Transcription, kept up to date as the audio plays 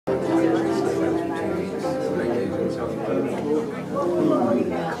Good morning.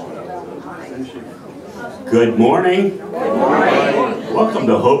 Good morning. Welcome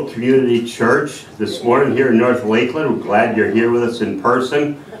to Hope Community Church this morning here in North Lakeland. We're glad you're here with us in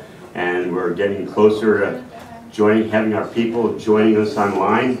person, and we're getting closer to having our people joining us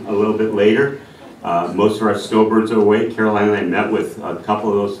online a little bit later. Most of our snowbirds are away. Caroline and I met with a couple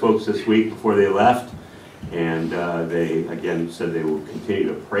of those folks this week before they left, and they again said they will continue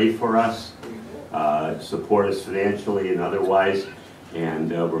to pray for us, support us financially and otherwise.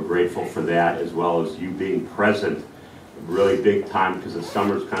 And we're grateful for that, as well as you being present. Really big time, because the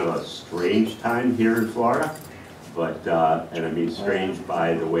summer's kind of a strange time here in Florida. But, and I mean strange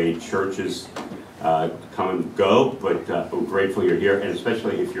by the way churches come and go, but we're grateful you're here, and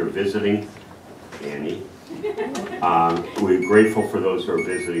especially if you're visiting, Annie. We're grateful for those who are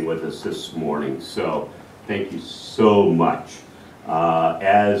visiting with us this morning. So thank you so much.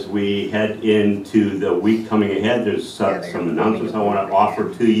 As we head into the week coming ahead, there's some announcements I want to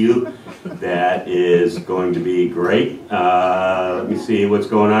offer to you that is going to be great. Let me see what's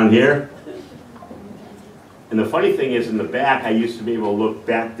going on here. And the funny thing is, in the back, I used to be able to look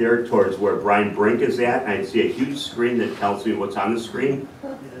back there towards where Bryan B is at, and I'd see a huge screen that tells me what's on the screen.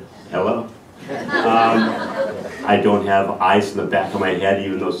 Hello? I don't have eyes in the back of my head,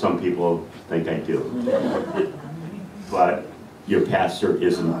 even though some people think I do. But your pastor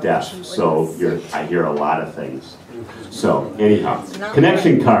isn't deaf, so I hear a lot of things. So anyhow,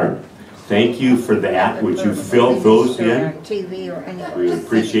 connection card. Thank you for that. Would you fill those in? We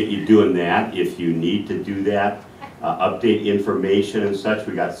appreciate you doing that. If you need to do that, update information and such.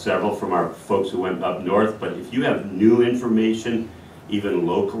 We got several from our folks who went up north. But if you have new information, even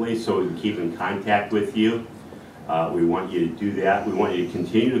locally, so we can keep in contact with you, we want you to do that. We want you to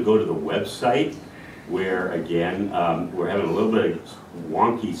continue to go to the website, where again, we're having a little bit of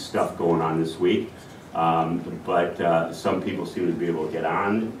wonky stuff going on this week, but some people seem to be able to get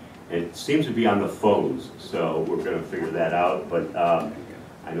on. It seems to be on the phones, so we're going to figure that out, but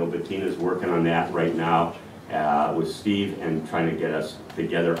I know Bettina's working on that right now with Steve and trying to get us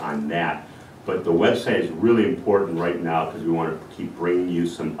together on that. But the website is really important right now because we want to keep bringing you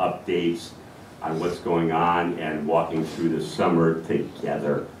some updates on what's going on and walking through the summer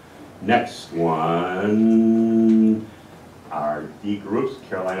together. Next one, our D groups.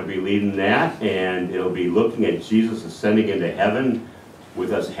 Caroline will be leading that, and it'll be looking at Jesus ascending into heaven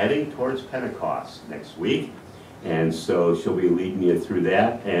with us heading towards Pentecost next week. And so she'll be leading you through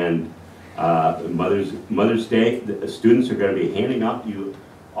that. And Mother's Day, the students are going to be handing out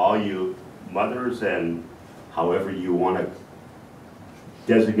all you mothers, and however you want to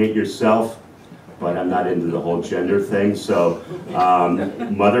designate yourself, but I'm not into the whole gender thing. So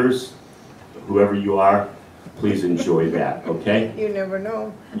mothers, whoever you are, please enjoy that, okay? You never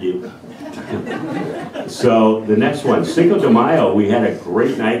know. So the next one, Cinco de Mayo, we had a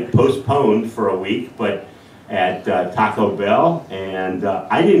great night, postponed for a week, but at Taco Bell, and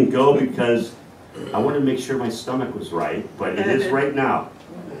I didn't go because I wanted to make sure my stomach was right, but it is right now.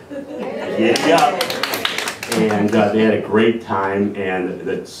 Yeah. And they had a great time, and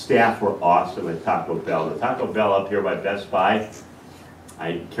the staff were awesome at Taco Bell. The Taco Bell up here by Best Buy,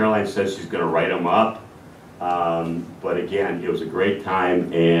 Caroline says she's going to write them up. But again, it was a great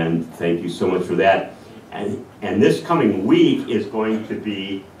time, and thank you so much for that. And this coming week is going to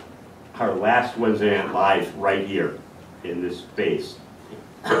be our last Wednesday Night Live right here in this space.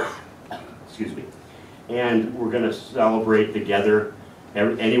 Excuse me. And we're going to celebrate together.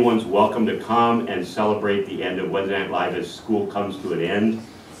 Anyone's welcome to come and celebrate the end of Wednesday Night Live as school comes to an end.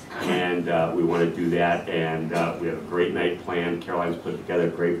 And we want to do that, and we have a great night planned. Caroline's put together a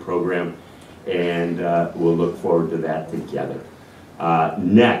great program, and we'll look forward to that together.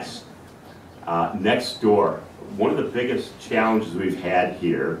 Next door. One of the biggest challenges we've had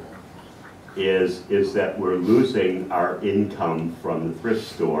here is that we're losing our income from the thrift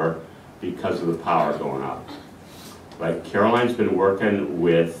store because of the power going out. But Caroline's been working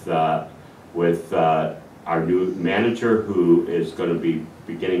with our new manager, who is going to be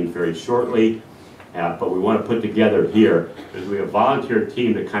beginning very shortly. But we want to put together here is we have a volunteer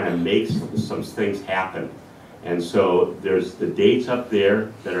team that kind of makes some things happen. And so there's the dates up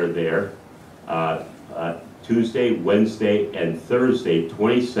there that are there. Tuesday, Wednesday, and Thursday,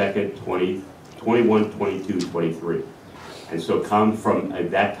 22nd, 20, 21, 22, 23. And so come from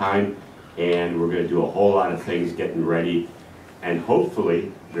at that time, and we're going to do a whole lot of things getting ready, and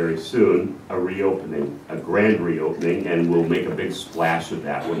hopefully very soon a reopening, a grand reopening, and we'll make a big splash of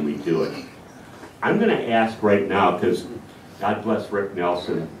that when we do it. I'm going to ask right now, because God bless Rick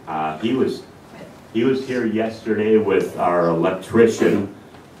Nelson, he was here yesterday with our electrician.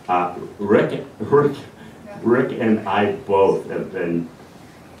 Rick, Rick and I both have been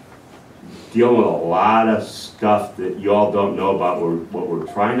dealing with a lot of stuff that you all don't know about. We're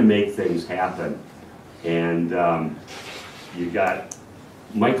trying to make things happen. And you got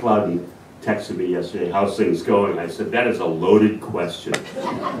Mike Loudon texted me yesterday, how's things going? I said, that is a loaded question.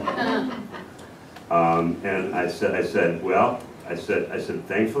 And I said, well,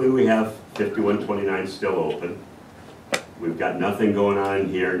 thankfully we have 5129 still open. We've got nothing going on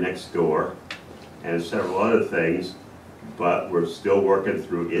here next door and several other things, but we're still working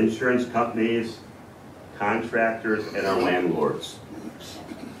through insurance companies, contractors, and our landlords.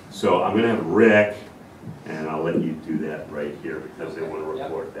 So I'm gonna have Rick, and I'll let you do that right here because they want to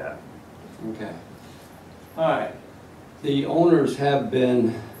report that. Okay. All right. The owners have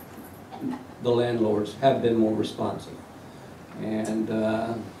been, the landlords have been more responsive. And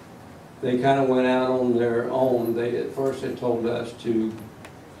they kind of went out on their own. They at first had told us to,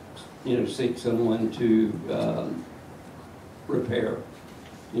 seek someone to repair,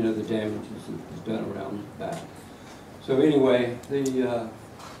 the damages that was done around the back. So anyway, the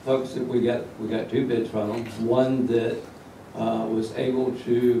folks that we got 2 bids from them. One that was able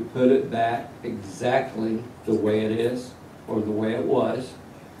to put it back exactly the way it is, or the way it was,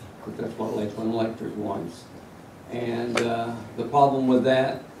 because that's what Lakeland Electric wants. And the problem with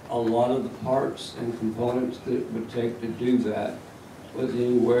that, a lot of the parts and components that it would take to do that was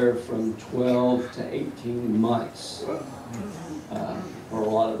anywhere from 12 to 18 months for a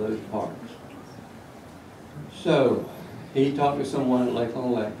lot of those parts. So he talked to someone at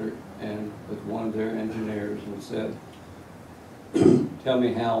Lakeland Electric and with one of their engineers and said, tell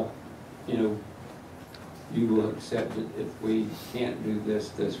me how, you will accept it if we can't do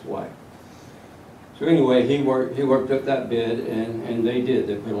this way. So anyway, he worked up that bid, and they did.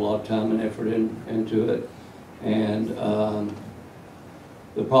 They put a lot of time and effort into it. And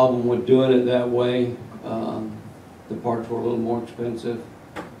the problem with doing it that way, the parts were a little more expensive.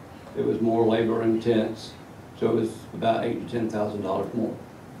 It was more labor intense. So it was about $8,000 to $10,000 more.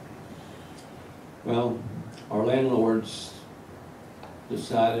 Well, our landlords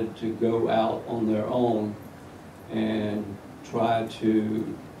decided to go out on their own and try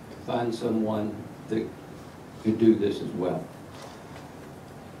to find someone that could do this as well.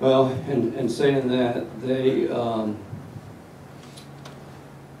 Well, in saying that, they,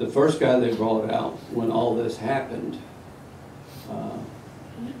 the first guy they brought out when all this happened,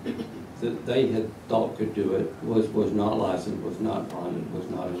 that they had thought could do it was not licensed, was not bonded, was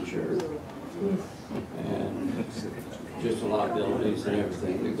not insured, and just the liabilities and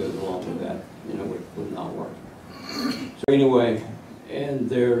everything that goes along with that, would not work. So anyway, in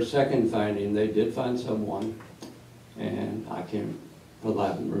their second finding, they did find someone, and I can't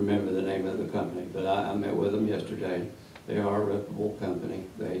remember the name of the company, but I met with them yesterday. They are a reputable company.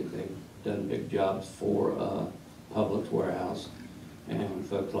 They've done big jobs for Publix warehouse and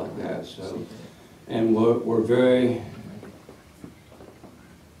folks like that. So, and we're very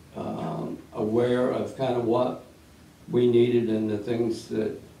aware of kind of what we needed and the things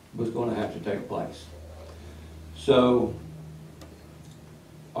that was going to have to take place. So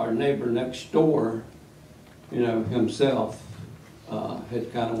our neighbor next door, himself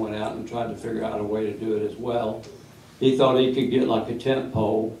had kind of went out and tried to figure out a way to do it as well. He thought he could get like a tent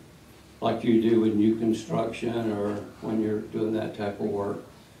pole like you do with new construction or when you're doing that type of work.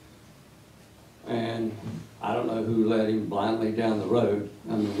 And I don't know who led him blindly down the road.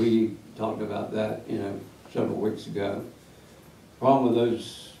 I mean, we talked about that, several weeks ago. Problem with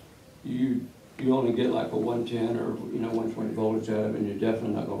those, you only get like a 110 or 120 voltage out of it, and you're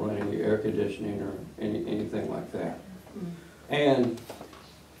definitely not going to run any air conditioning or anything like that. And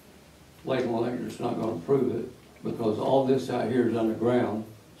Lakeland Electric's not going to approve it because all this out here is underground,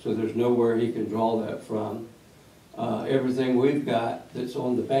 so there's nowhere he can draw that from. Everything we've got that's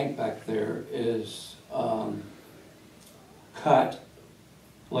on the bank back there is cut.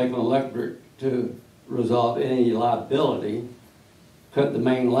 Lakeland Electric, to resolve any liability, cut the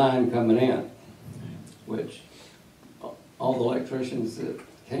main line coming in, which all the electricians that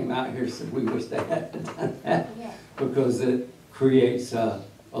came out here said we wish they had done that because it creates a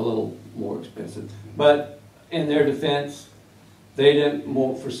little more expensive. But in their defense, they didn't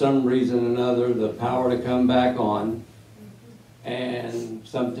want, for some reason or another, the power to come back on, and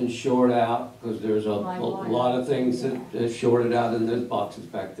something short out, because there's a lot of things that shorted out in those boxes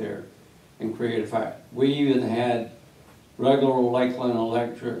back there and created a fire. We even had regular Lakeland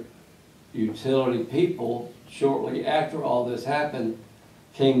Electric utility people shortly after all this happened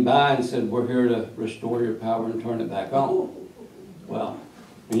came by and said, we're here to restore your power and turn it back on. Well,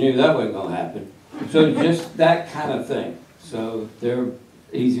 we knew that wasn't going to happen. So just that kind of thing. So their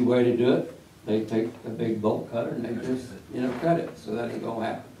easy way to do it they take a big bolt cutter and they just, cut it, so that ain't gonna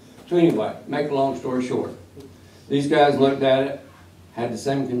happen. So anyway, make a long story short, these guys looked at it, had the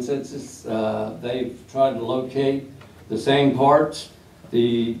same consensus. They've tried to locate the same parts.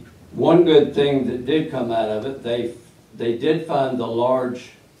 The one good thing that did come out of it, they did find the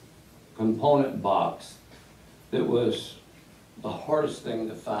large component box that was the hardest thing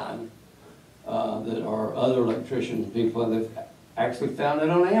to find, that our other electrician people have actually found it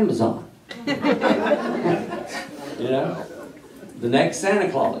on Amazon. The next Santa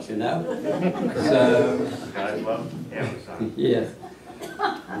Claus, So, I love Amazon. yes.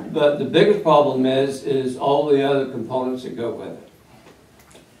 But the biggest problem is all the other components that go with it.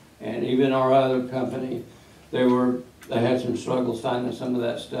 And even our other company, they had some struggles finding some of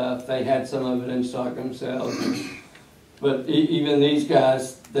that stuff. They had some of it in stock themselves. But even these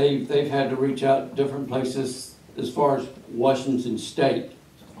guys, they've had to reach out to different places as far as Washington State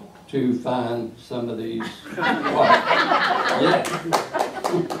to find some of these parts. Yeah.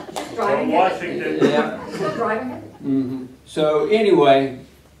 From Washington. Yeah. So anyway,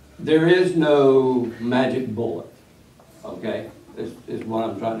 there is no magic bullet, okay, is what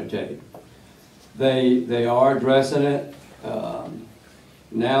I'm trying to tell you. They are addressing it.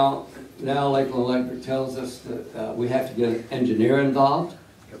 Now Lakeland Electric tells us that we have to get an engineer involved.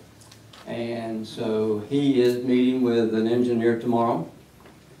 And so he is meeting with an engineer tomorrow.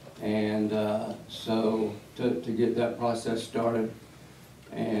 And so to get that process started.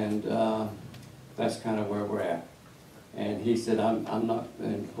 And that's kind of where we're at. And he said, I'm not,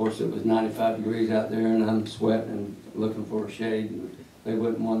 and of course it was 95 degrees out there and I'm sweating and looking for a shade and they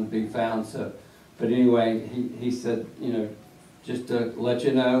wouldn't want to be found. So, but anyway, he said, just to let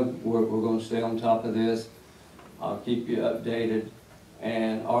you know, we're going to stay on top of this. I'll keep you updated.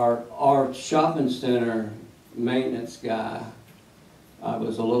 And our shopping center maintenance guy, I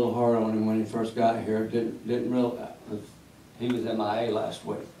was a little hard on him when he first got here. Didn't realize he was MIA last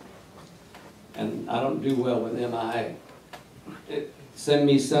week. And I don't do well with MIA. Send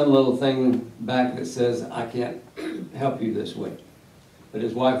me some little thing back that says I can't help you this week. But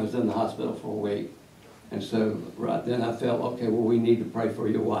his wife was in the hospital for a week. And so right then I felt, okay, well, we need to pray for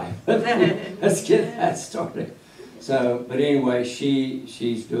your wife. Let's get that started. So, but anyway,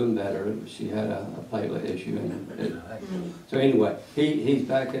 she's doing better. She had a platelet issue. So anyway, he's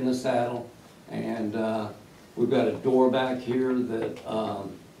back in the saddle. And we've got a door back here that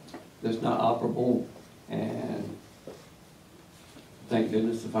that's not operable. And thank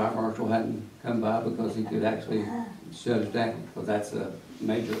goodness the fire marshal hadn't come by because he could actually shut it down, because that's a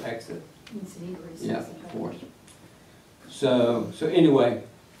major exit. Yeah, of course. So anyway,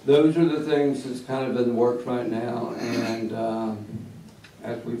 those are the things that's kind of in the works right now, and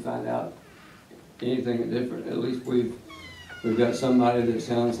as we find out anything different, at least we've got somebody that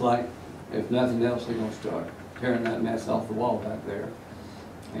sounds like, if nothing else, they're going to start tearing that mess off the wall back there,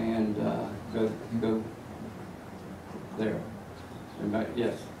 and go there. Everybody,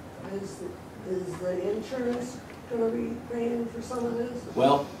 yes. Is the insurance going to be paying for some of this?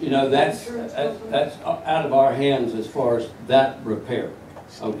 Well, that's out of our hands as far as that repair,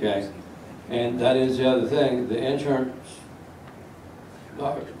 okay? And that is the other thing, the insurance,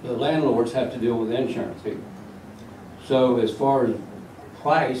 the landlords have to deal with insurance people. So as far as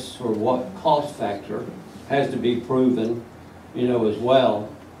price or what cost factor has to be proven, as well.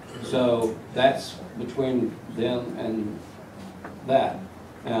 So that's between them and that.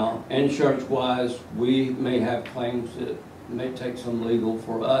 Now, insurance-wise, we may have claims that may take some legal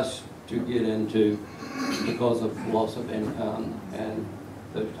for us to get into because of loss of income and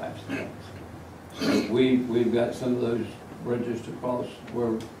those types of things. So we've got some of those bridges to cross.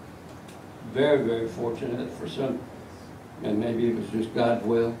 We're very, very fortunate for some, and maybe it was just God's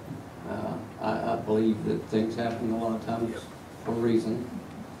will. I believe that things happen a lot of times for a reason.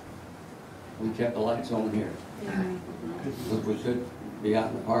 We kept the lights on here. Because we could be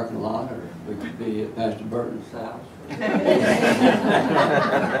out in the parking lot, or we could be at Pastor Burton's house.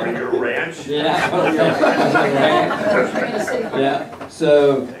 Or your ranch? Yeah. Yeah.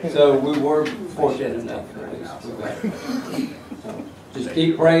 So we were fortunate enough, at least. We got it. So just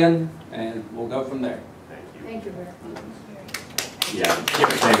keep praying, and we'll go from there. Thank you, Rick. Yeah,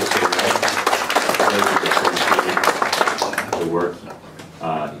 the work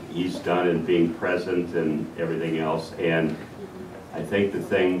he's done in being present and everything else. And I think the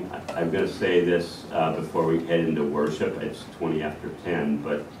thing, I'm going to say this before we head into worship, it's 20 after 10,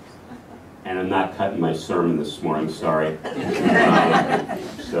 and I'm not cutting my sermon this morning, sorry.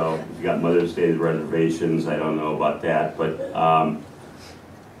 So if you got Mother's Day reservations, I don't know about that, but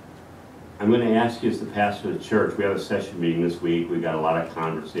I'm going to ask you as the pastor of the church, we have a session meeting this week. We've got a lot of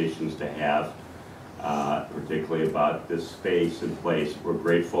conversations to have, particularly about this space and place. We're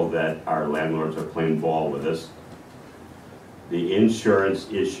grateful that our landlords are playing ball with us. The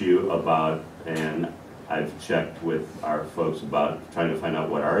insurance issue about, and I've checked with our folks about trying to find out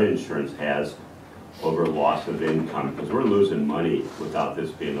what our insurance has over loss of income, because we're losing money without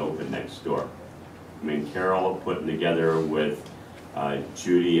this being open next door. I mean, Carol putting together with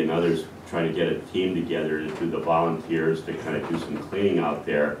Judy and others trying to get a team together to do the volunteers to kind of do some cleaning out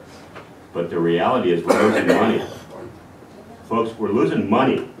there. But the reality is we're losing money. Folks, we're losing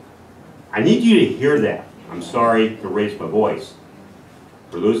money. I need you to hear that. I'm sorry to raise my voice.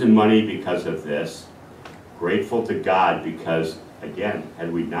 We're losing money because of this. Grateful to God because, again,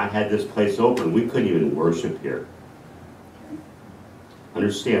 had we not had this place open, we couldn't even worship here.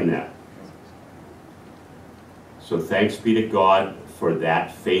 Understand that. So thanks be to God for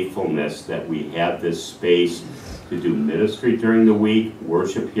that faithfulness that we have this space to do ministry during the week,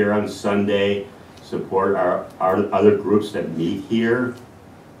 worship here on Sunday, support our other groups that meet here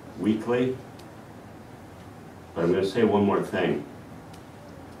weekly. But I'm going to say one more thing.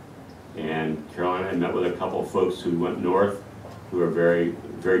 And Caroline and I met with a couple of folks who went north who are very,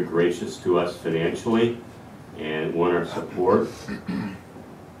 very gracious to us financially and want our support.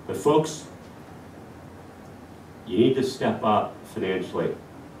 But folks, you need to step up financially.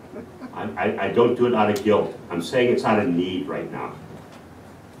 I don't do it out of guilt. I'm saying it's out of need right now.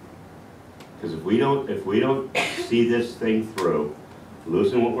 Because if we don't see this thing through,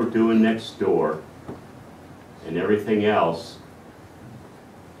 losing what we're doing next door and everything else,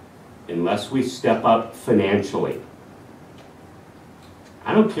 unless we step up financially,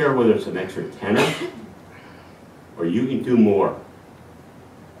 I don't care whether it's an extra tenner or you can do more.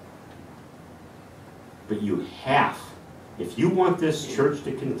 But you have. If you want this church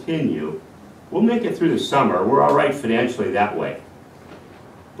to continue, we'll make it through the summer. We're all right financially that way.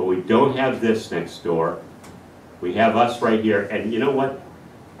 But we don't have this next door. We have us right here. And you know what?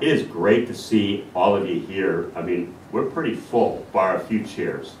 It is great to see all of you here. I mean, we're pretty full, bar a few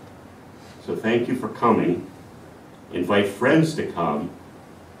chairs. So thank you for coming. Invite friends to come.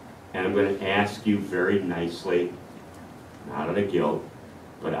 And I'm going to ask you very nicely, not out of guilt,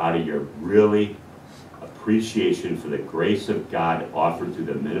 but out of your really appreciation for the grace of God offered through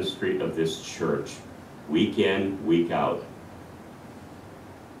the ministry of this church, week in, week out,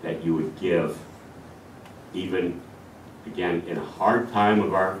 that you would give, even, again, in a hard time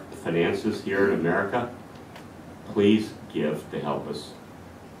of our finances here in America, please give to help us,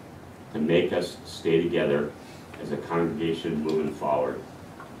 to make us stay together as a congregation moving forward.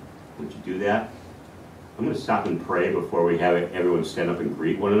 Would you do that? I'm going to stop and pray before we have everyone stand up and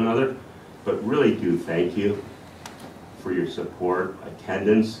greet one another. But really do thank you for your support,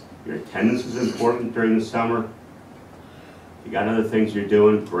 attendance. Your attendance is important during the summer. If you got other things you're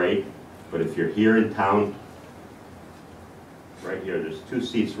doing, great. But if you're here in town, right here, there's 2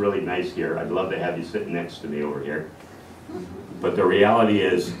 seats really nice here. I'd love to have you sitting next to me over here. But the reality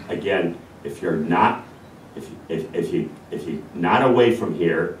is, again, if you're not away from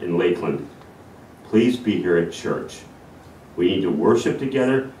here in Lakeland, please be here at church. We need to worship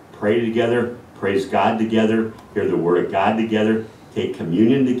together, pray together, praise God together, hear the Word of God together, take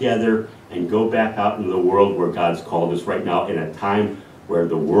communion together, and go back out into the world where God's called us right now in a time where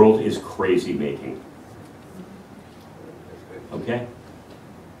the world is crazy making. Okay?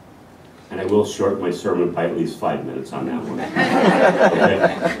 And I will shorten my sermon by at least 5 minutes on that one.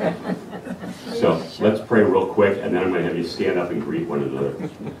 Okay? So let's pray real quick, and then I'm going to have you stand up and greet one another.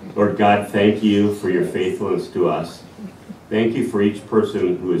 Lord God, thank you for your faithfulness to us. Thank you for each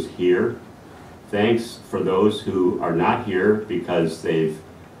person who is here. Thanks for those who are not here because they've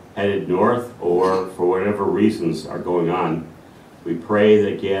headed north or for whatever reasons are going on. We pray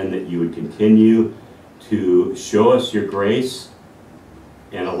that, again, that you would continue to show us your grace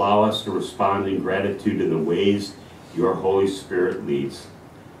and allow us to respond in gratitude in the ways your Holy Spirit leads.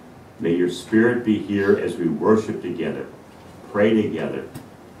 May your Spirit be here as we worship together, pray together,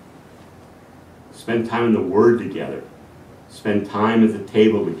 spend time in the Word together, spend time at the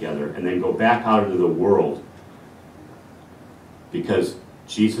table together, and then go back out into the world. Because,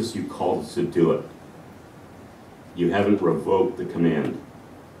 Jesus, you called us to do it. You haven't revoked the command.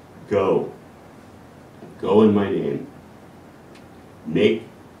 Go. Go in my name. Make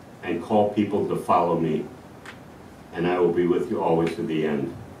and call people to follow me. And I will be with you always to the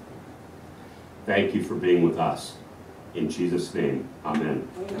end. Thank you for being with us. In Jesus' name, amen.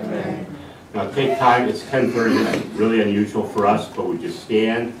 Amen. Now take time, it's 10:30, it's really unusual for us, but would you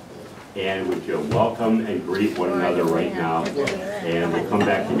stand And would you welcome and greet one another right now? And we'll come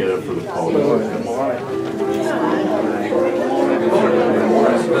back together for the call to worship. Good morning.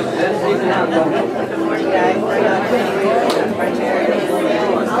 Good, how are you?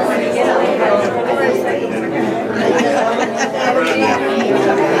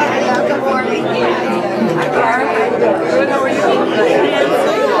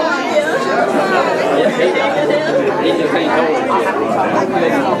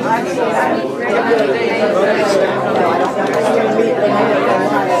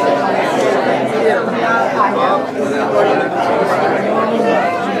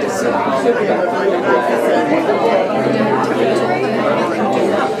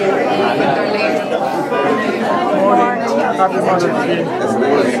 Happy Mother's Day.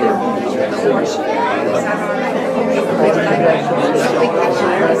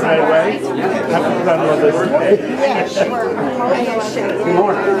 Happy Grandmother's Day. Yeah, sure. Good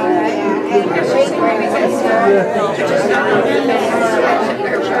morning.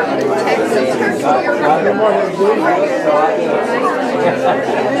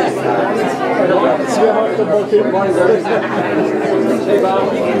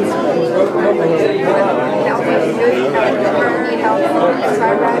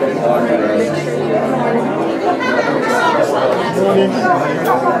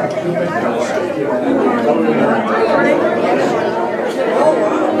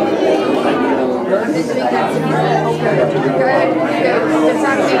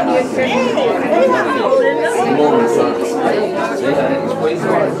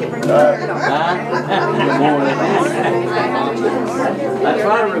 I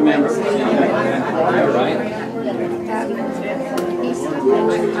try to remember. Right?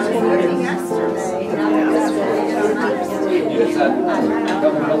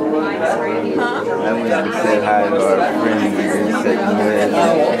 I went to say hi to our friend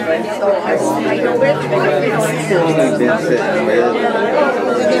and then said talk with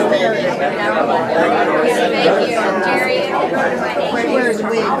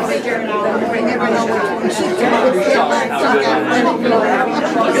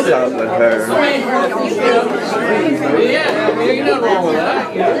her. Yeah, ain't nothing wrong with that.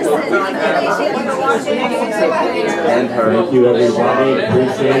 And her. Thank you, everybody.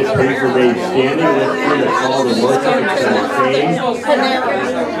 Appreciate it. Please remain standing. Let's do the call to worship.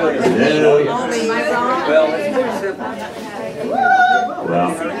 Well,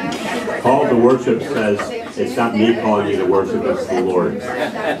 call to worship says it's not me calling you to worship, it's the Lord.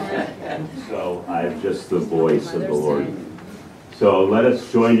 So I'm just the voice of the Lord. So let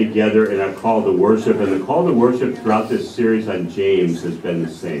us join together in a call to worship. And the call to worship throughout this series on James has been the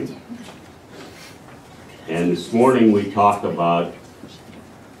same. And this morning we talked about,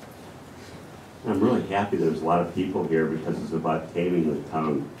 I'm really happy there's a lot of people here because it's about taming the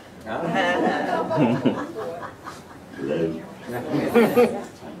tongue.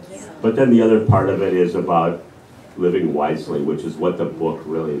 But then the other part of it is about living wisely, which is what the book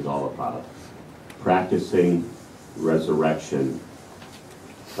really is all about. Practicing resurrection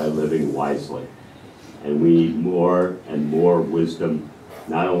by living wisely. And we need more and more wisdom,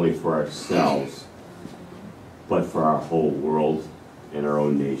 not only for ourselves, but for our whole world and our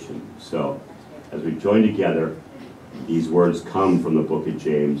own nation. So, as we join together, these words come from the book of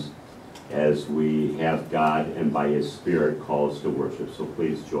James as we have God and by His Spirit call us to worship. So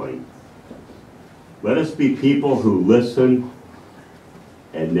please join. Let us be people who listen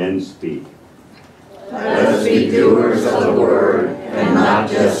and then speak. Let us be doers of the word and not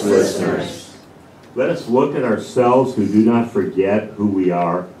just listeners. Let us look at ourselves who do not forget who we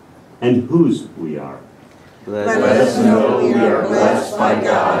are and whose we are. Let us know we are blessed by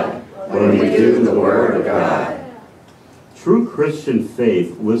God when we do the word of God. True Christian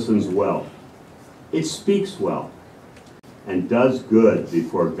faith listens well. It speaks well and does good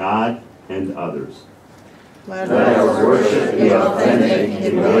before God and others. Let our worship be authentic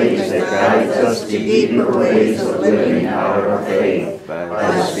in ways that guides us to deeper ways of living out our faith by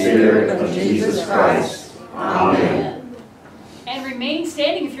the Spirit of Jesus Christ. Amen. And remain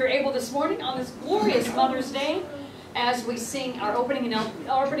standing if you're able this morning on this glorious Mother's Day as we sing our opening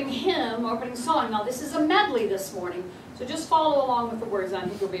hymn, opening song. Now this is a medley this morning, so just follow along with the words. I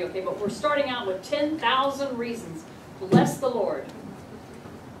think you'll be okay. But we're starting out with 10,000 Reasons. Bless the Lord.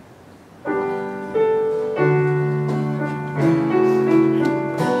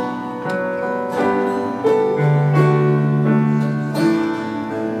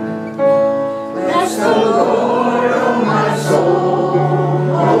 Bless the Lord, oh my soul,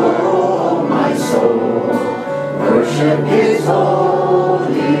 oh my soul, worship His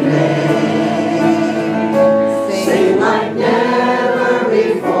holy name. Sing like never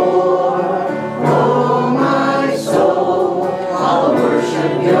before.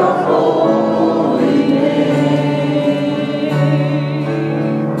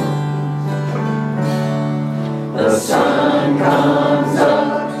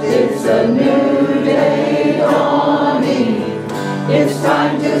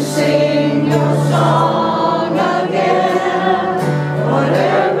 time to sing your song again.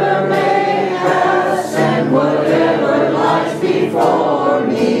 Whatever may pass and whatever lies before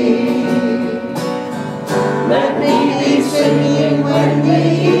me, let me be singing when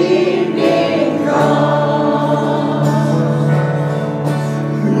the evening comes.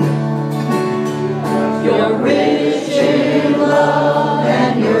 You're rich in love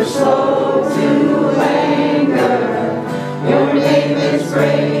and you're slow to anger. Your name is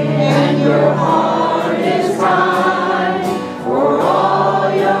great and your heart is kind. For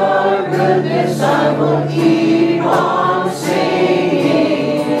all your goodness I will keep on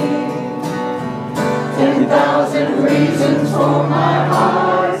singing. 10,000 reasons for my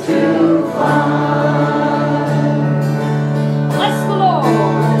heart to find. Bless the Lord.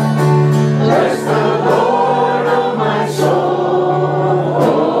 Bless the Lord, oh my soul,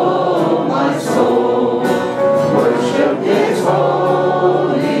 oh my soul. Worship His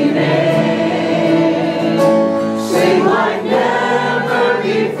holy name. Sing like never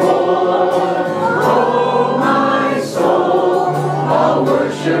before, oh my soul. I'll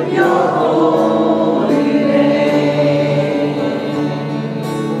worship your holy name.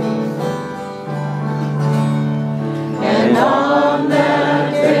 And on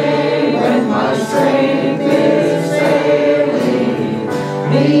that day when my strength is failing,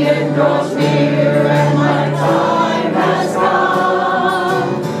 the end draws near and my time has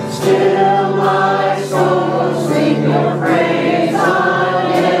come, still my soul will sing your praise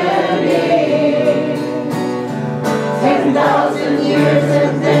unending. 10,000 years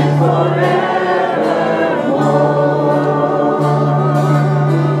and then forevermore.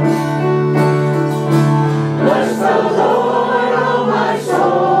 Bless the Lord, oh my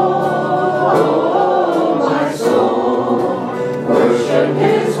soul, oh my soul. Worship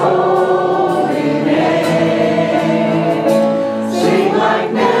His holy name. Sing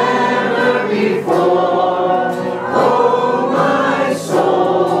like never before, oh my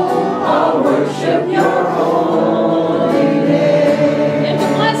soul. I'll worship your holy name. And to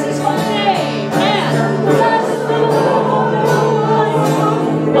bless His holy name. And Bless the Lord, oh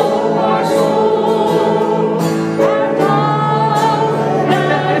my soul, and all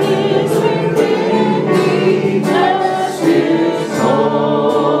that is within me. Bless His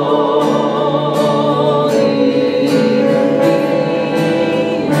holy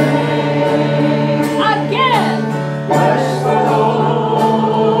name. again. Bless the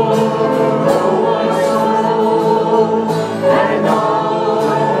Lord, oh my soul, and all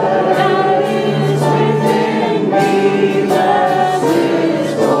that is within me. Bless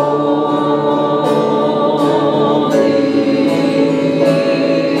His holy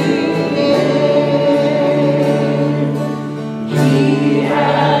name. He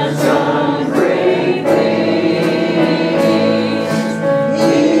has done great things.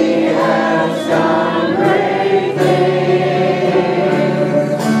 He has done great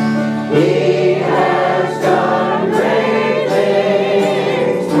things. He has done great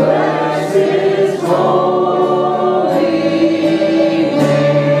things. Bless His holy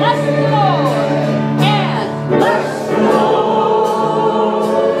name. Bless the Lord. And Bless the Lord,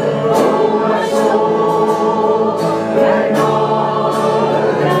 oh my soul, and all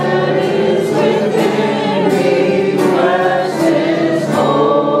that is within me. Bless His holy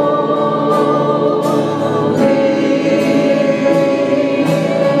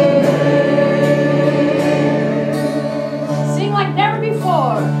name. sing like never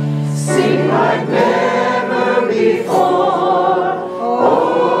before. Sing like never before,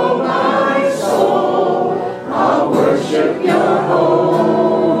 oh my soul. I'll worship your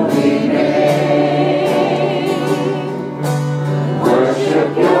holy name.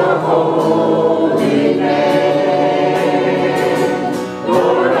 Worship your holy name.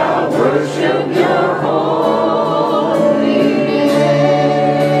 Lord, I'll worship your holy name.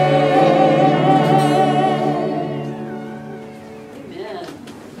 Amen.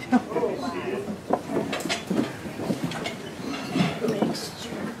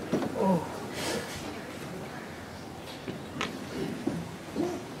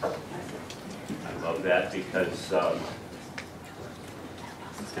 I love that because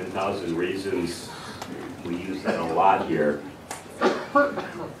 10,000 reasons, we use that a lot here.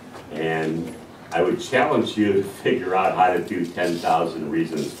 And I would challenge you to figure out how to do 10,000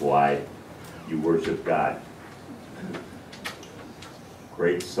 reasons why you worship God.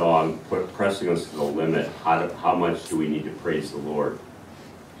 Great song, pressing us to the limit. How much do we need to praise the Lord?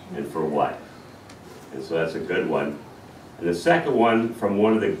 And for what? And so that's a good one. And the second one from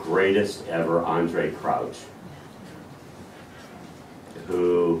one of the greatest ever, Andre Crouch,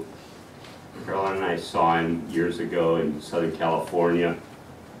 who Caroline and I saw him years ago in Southern California.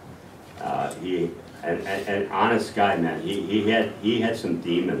 An honest guy, man. He had some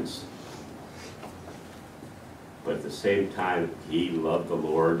demons, but at the same time, he loved the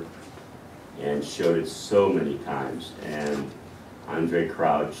Lord and showed it so many times. And Andre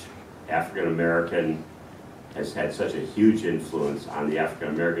Crouch, African American, has had such a huge influence on the African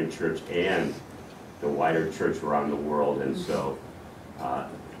American church and the wider church around the world. And so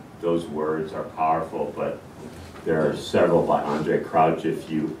those words are powerful, but there are several by Andre Crouch.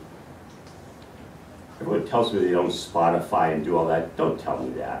 Everyone tells me they don't Spotify and do all that. Don't tell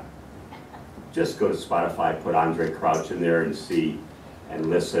me that. Just go to Spotify, put Andre Crouch in there and see and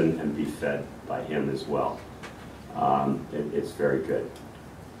listen and be fed by him as well. It's very good.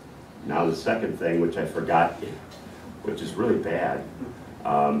 Now the second thing, which I forgot, which is really bad,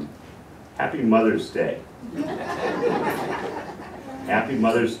 Happy Mother's Day. Happy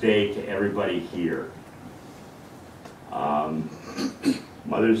Mother's Day to everybody here.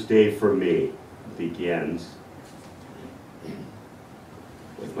 Mother's Day for me begins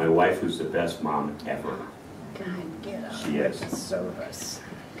with my wife, who's the best mom ever. God, get up. She is. Service.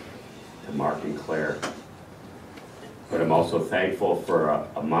 To Mark and Claire. But I'm also thankful for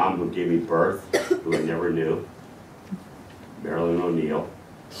a mom who gave me birth, who I never knew, Marilyn O'Neill,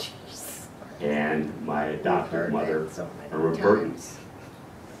 and my adopted mother, Irma Burton.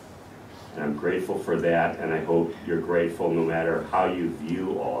 And I'm grateful for that, and I hope you're grateful no matter how you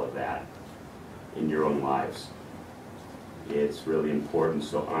view all of that in your own lives. It's really important,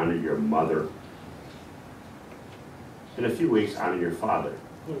 so honor your mother. In a few weeks, honor your father.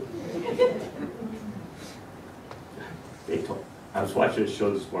 I was watching a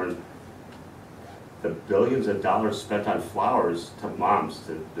show this morning, the billions of dollars spent on flowers to moms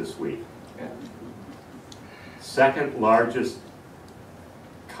this week. Second largest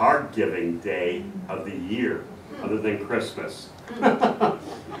card giving day of the year, other than Christmas.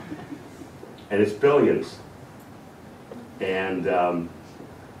 And it's billions. And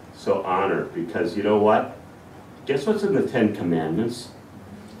so honor, because you know what? Guess what's in the 10 Commandments?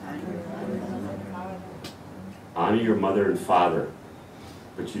 Honor your mother and father.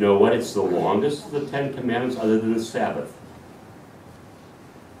 But you know what? It's the longest of the 10 Commandments other than the Sabbath.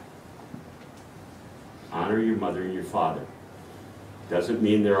 Honor your mother and your father. Doesn't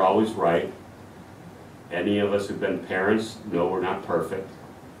mean they're always right. Any of us who've been parents know we're not perfect.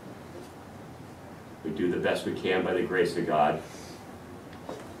 We do the best we can by the grace of God.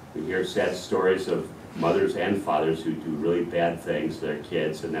 We hear sad stories of mothers and fathers who do really bad things to their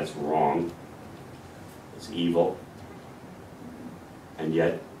kids, and that's wrong. It's evil. And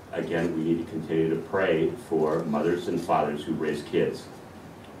yet, again, we need to continue to pray for mothers and fathers who raise kids.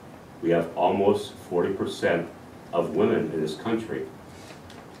 We have almost 40% of women in this country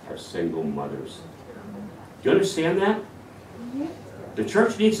are single mothers. Do you understand that? The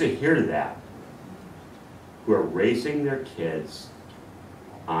church needs to hear that. Who are raising their kids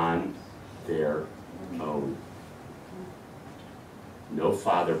on their own. No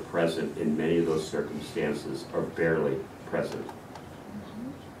father present in many of those circumstances, or barely present.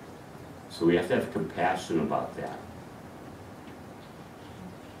 So we have to have compassion about that.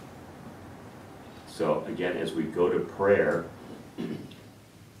 So again, as we go to prayer,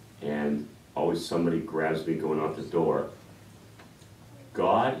 and always somebody grabs me going out the door,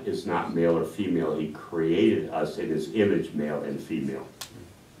 God is not male or female. He created us in His image, male and female.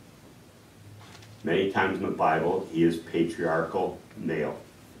 Many times in the Bible, He is patriarchal, male.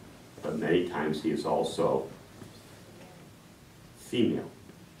 But many times He is also female.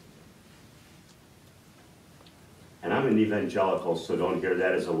 And I'm an evangelical, so don't hear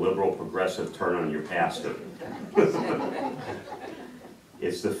that as a liberal, progressive turn on your pastor.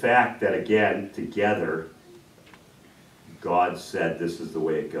 It's the fact that, again, together, God said this is the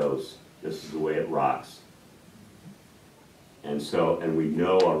way it goes. This is the way it rocks. And so, and we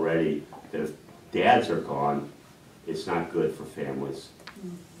know already that if dads are gone, it's not good for families.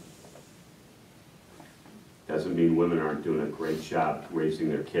 Doesn't mean women aren't doing a great job raising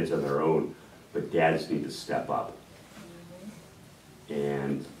their kids on their own, but dads need to step up.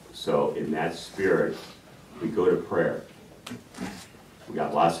 And so in that spirit, we go to prayer. We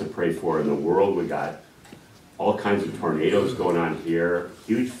got lots to pray for in the world. We got all kinds of tornadoes going on here,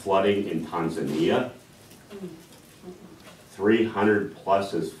 huge flooding in Tanzania, 300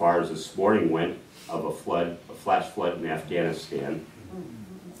 plus as far as this morning went of a flood, a flash flood in Afghanistan.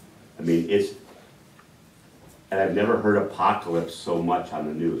 I mean, and I've never heard apocalypse so much on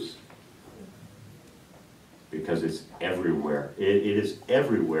the news, because it's everywhere. It is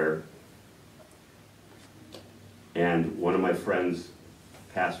everywhere. And one of my friends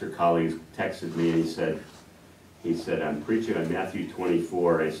pastor colleague texted me and he said, I'm preaching on Matthew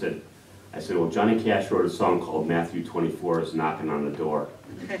 24. I said, well, Johnny Cash wrote a song called Matthew 24 is Knocking on the Door.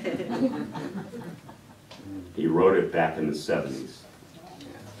 He wrote it back in the 70s.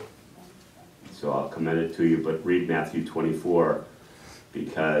 So I'll commend it to you, but read Matthew 24,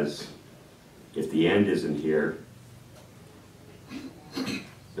 because if the end isn't here,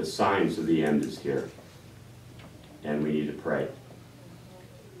 the signs of the end is here, and we need to pray.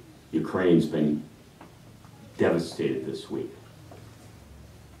 Ukraine's been devastated this week.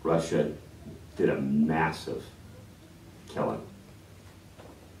 Russia did a massive killing.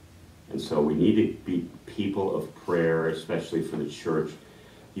 And so we need to be people of prayer, especially for the church.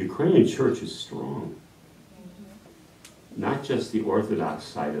 The Ukrainian church is strong. Not just the Orthodox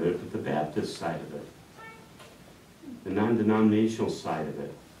side of it, but the Baptist side of it. The non-denominational side of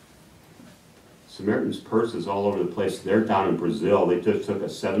it. Samaritan's Purse is all over the place. They're down in Brazil. They just took a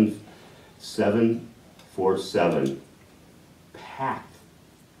 747 packed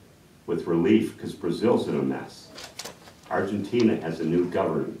with relief because Brazil's in a mess. Argentina has a new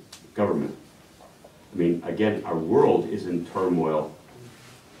government. I mean, again, our world is in turmoil.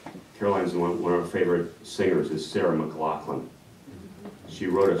 Caroline's one of our favorite singers is Sarah McLachlan. She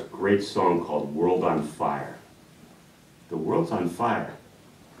wrote a great song called World on Fire. The world's on fire.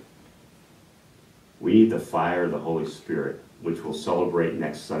 We need the fire of the Holy Spirit, which we'll celebrate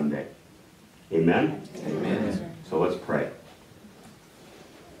next Sunday. Amen? Amen. So let's pray.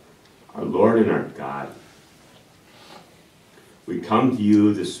 Our Lord and our God, we come to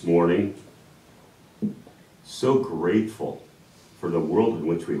you this morning so grateful for the world in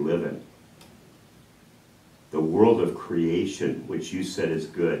which we live in. The world of creation, which you said is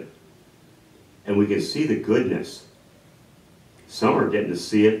good. And we can see the goodness. Some are getting to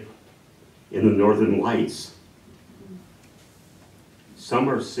see it in the northern lights. Some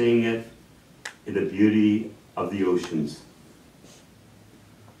are seeing it in the beauty of the oceans.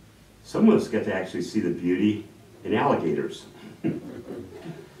 Some of us get to actually see the beauty in alligators.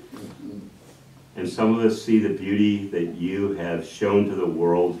 And some of us see the beauty that you have shown to the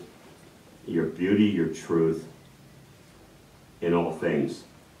world, your beauty, your truth in all things.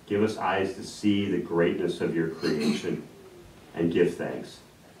 Give us eyes to see the greatness of your creation and give thanks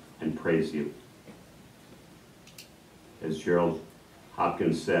and praise you. As Gerald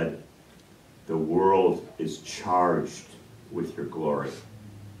Hopkins said, the world is charged with your glory.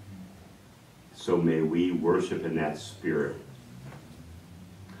 So may we worship in that spirit.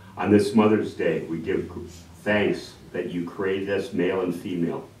 On this Mother's Day, we give thanks that you created us male and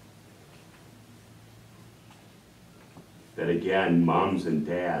female. That again, moms and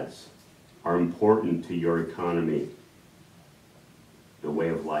dads are important to your economy, the way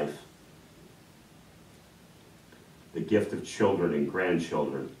of life. The gift of children and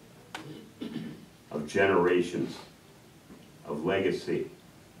grandchildren, of generations, of legacy,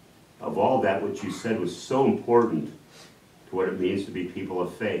 of all that which you said was so important to what it means to be people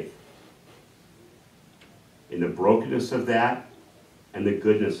of faith. In the brokenness of that and the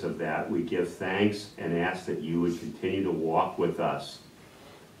goodness of that, we give thanks and ask that you would continue to walk with us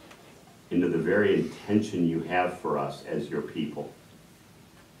into the very intention you have for us as your people.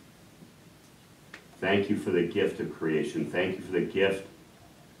 Thank you for the gift of creation. Thank you for the gift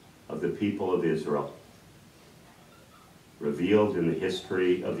of the people of Israel, revealed in the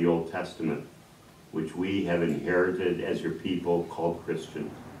history of the Old Testament, which we have inherited as your people called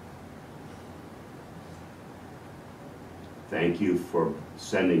Christian. Thank you for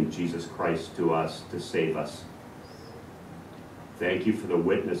sending Jesus Christ to us to save us. Thank you for the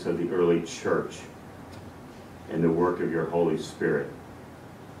witness of the early church and the work of your Holy Spirit.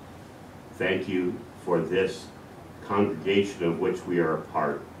 Thank you for this congregation of which we are a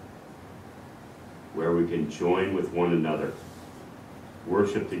part, where we can join with one another,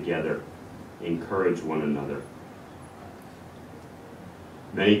 worship together, encourage one another.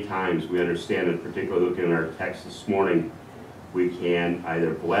 Many times we understand, and particularly looking at our text this morning, we can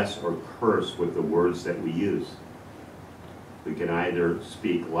either bless or curse with the words that we use. We can either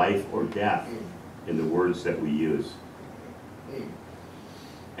speak life or death in the words that we use.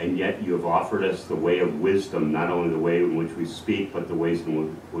 And yet you have offered us the way of wisdom, not only the way in which we speak, but the ways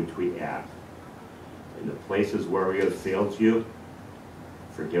in which we act. In the places where we have failed you,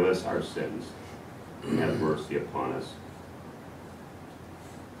 forgive us our sins and have mercy upon us.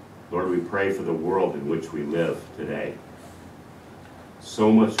 Lord, we pray for the world in which we live today.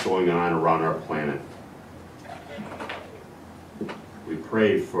 So much going on around our planet. We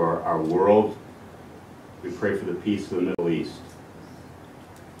pray for our world. We pray for the peace of the Middle East.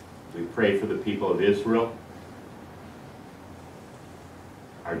 We pray for the people of Israel.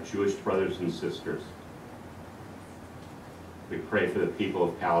 our Jewish brothers and sisters. We pray for the people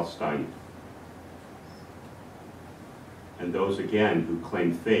of Palestine and those again who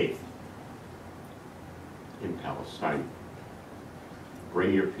claim faith in Palestine.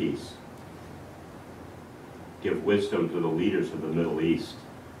 Bring your peace. Give wisdom to the leaders of the Middle East.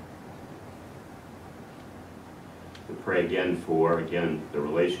 We pray again for, the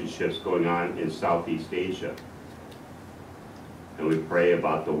relationships going on in Southeast Asia. And we pray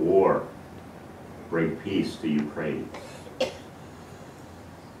about the war. Bring peace to Ukraine.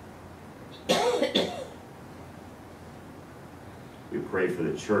 We pray for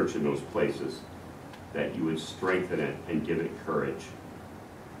the church in those places, that you would strengthen it and give it courage.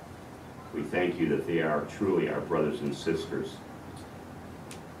 We thank you that they are truly our brothers and sisters.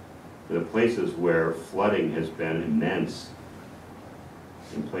 For the places where flooding has been immense,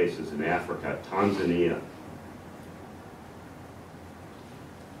 in places in Africa, Tanzania,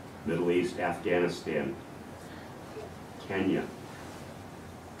 Middle East, Afghanistan, Kenya,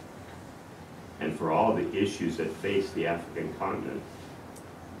 and for all the issues that face the African continent.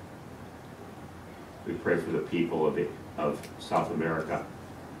 We pray for the people of South America,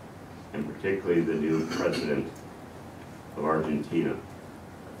 and particularly the new president of Argentina,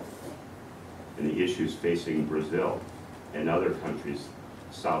 and the issues facing Brazil and other countries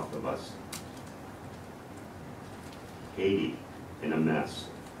south of us. Haiti in a mess.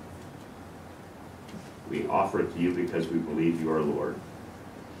 We offer it to you because we believe you are Lord.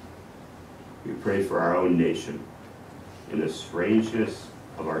 We pray for our own nation in the strangeness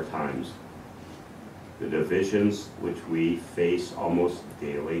of our times, the divisions which we face almost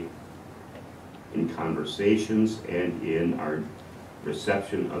daily in conversations and in our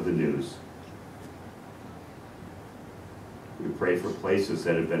reception of the news. We pray for places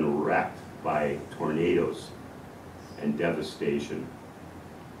that have been wrecked by tornadoes and devastation,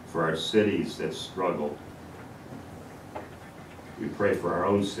 for our cities that struggle. We pray for our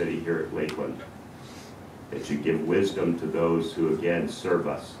own city here at Lakeland, that you give wisdom to those who again serve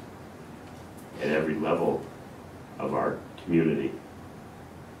us at every level of our community.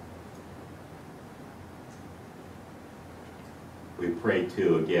 We pray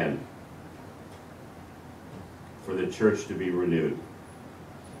too again for the church to be renewed.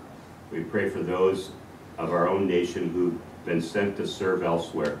 We pray for those of our own nation who've been sent to serve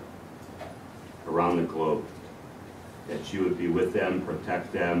elsewhere around the globe, that you would be with them,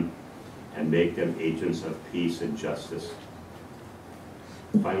 protect them, and make them agents of peace and justice.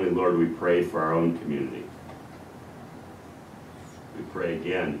 Finally, Lord, we pray for our own community. We pray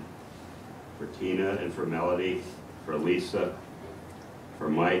again for Tina and for Melody, for Lisa, for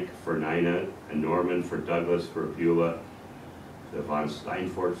Mike, for Nina and Norman, for Douglas, for Beulah, the Von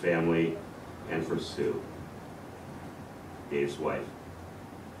Steinfort family, and for Sue, Dave's wife.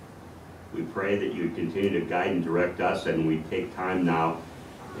 We pray that you would continue to guide and direct us, and we take time now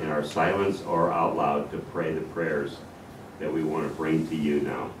in our silence or out loud to pray the prayers that we want to bring to you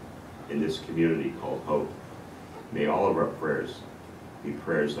now in this community called Hope. May all of our prayers be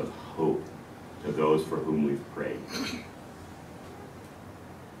prayers of hope to those for whom we've prayed.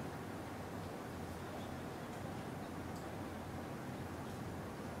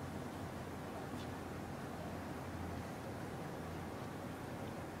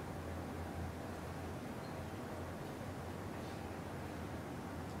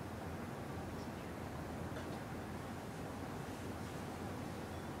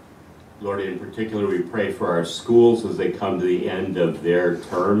 Lord, in particular, we pray for our schools as they come to the end of their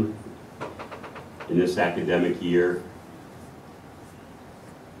term in this academic year.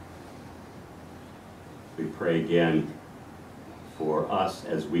 We pray again for us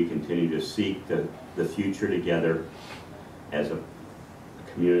as we continue to seek the future together as a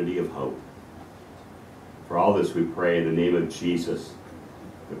community of hope. For all this we pray in the name of Jesus,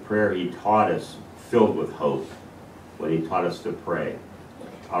 the prayer he taught us filled with hope when he taught us to pray.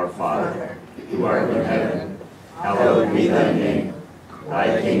 Our Father, who art in heaven, hallowed be thy name.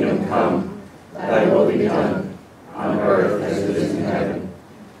 Thy kingdom come, thy will be done, on earth as it is in heaven.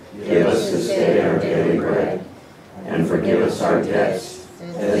 Give us this day our daily bread, and forgive us our debts,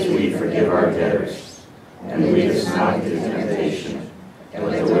 as we forgive our debtors. And lead us not into temptation,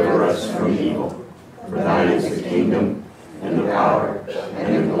 but deliver us from evil. For thine is the kingdom, and the power,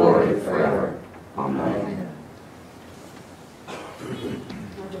 and the glory forever. Amen.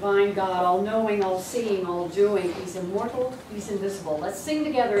 Divine God, all-knowing, all-seeing, all-doing. He's immortal, he's invisible. Let's sing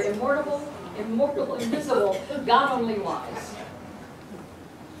together, immortal, invisible, God only wise.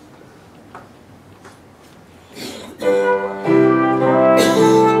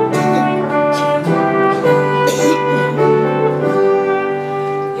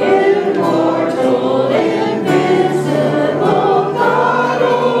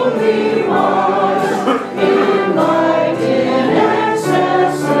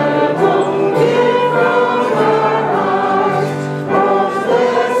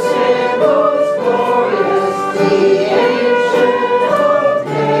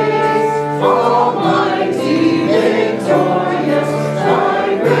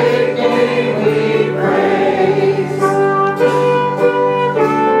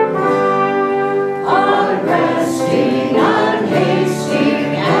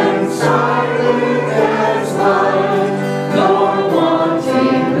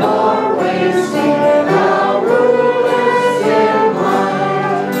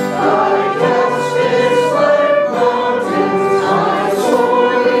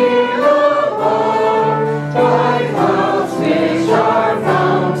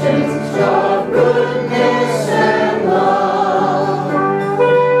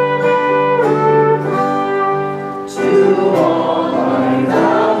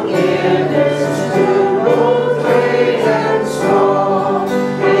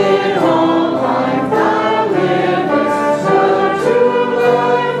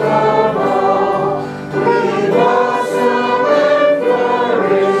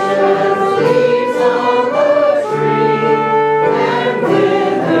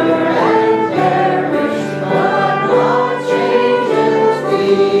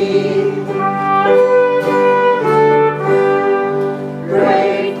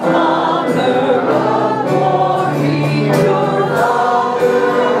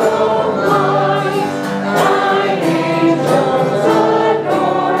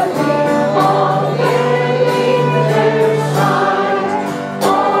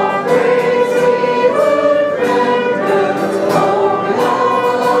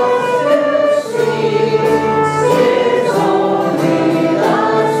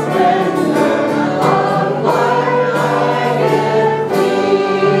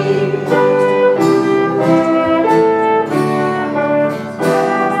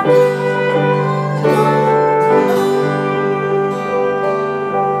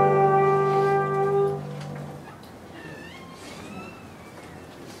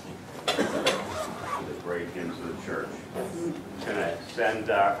 send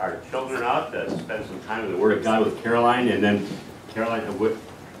our children out to spend some time in the Word of God with Caroline, and then Caroline,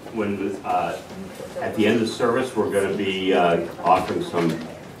 when at the end of the service, we're going to be offering some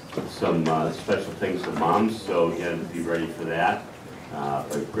special things to moms. So again, be ready for that.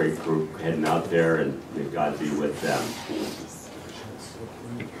 A great group heading out there, and may God be with them.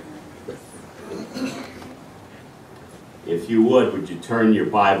 If you would you turn your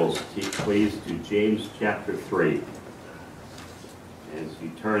Bibles, please, to James chapter 3. As you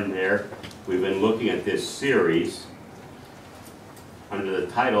turn there, we've been looking at this series under the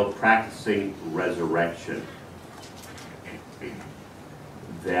title, Practicing Resurrection.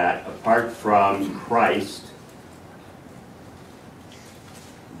 That apart from Christ,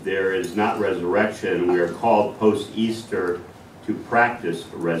 there is not resurrection. We are called post-Easter to practice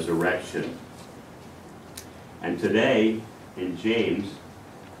resurrection. And today, in James,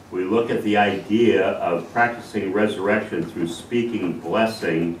 we look at the idea of practicing resurrection through speaking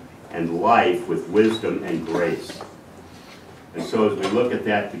blessing and life with wisdom and grace. And so as we look at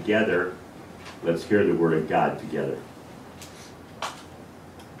that together, let's hear the Word of God together.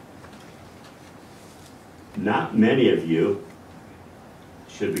 Not many of you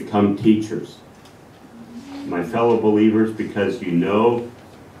should become teachers, my fellow believers, because you know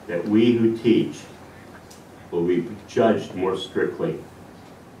that we who teach will be judged more strictly.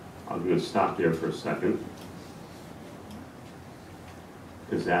 I'm going to stop there for a second,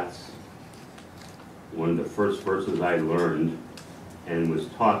 because that's one of the first verses I learned and was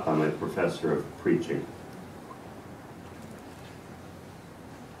taught by my professor of preaching.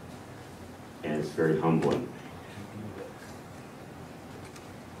 And it's very humbling.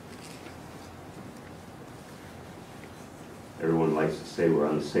 Everyone likes to say we're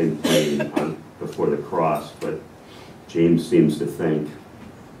on the same plane before the cross, but James seems to think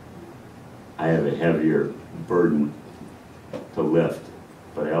I have a heavier burden to lift.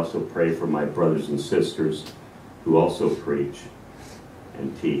 But I also pray for my brothers and sisters who also preach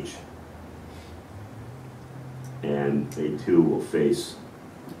and teach. And they too will face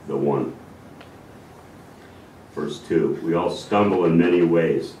the one. Verse 2, we all stumble in many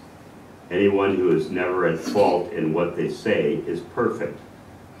ways. Anyone who is never at fault in what they say is perfect,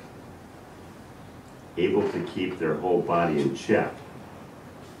 able to keep their whole body in check.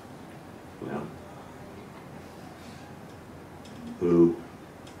 Well, who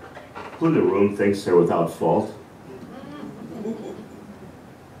in the room thinks they're without fault?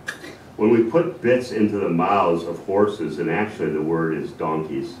 When we put bits into the mouths of horses, and actually the word is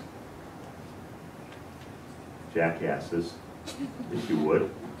donkeys, jackasses, if you would,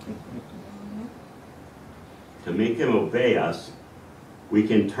 to make them obey us, we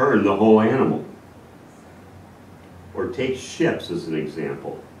can turn the whole animal. Or take ships as an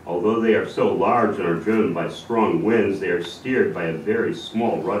example. Although they are so large and are driven by strong winds, they are steered by a very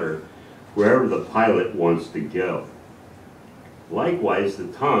small rudder wherever the pilot wants to go. Likewise, the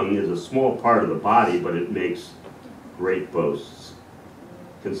tongue is a small part of the body, but it makes great boasts.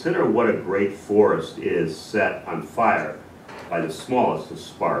 Consider what a great forest is set on fire by the smallest of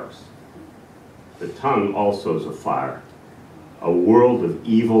sparks. The tongue also is a fire, a world of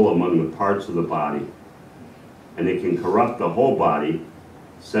evil among the parts of the body, and it can corrupt the whole body,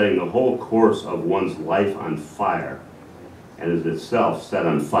 setting the whole course of one's life on fire, and is itself set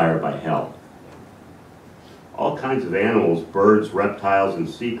on fire by hell. All kinds of animals, birds, reptiles, and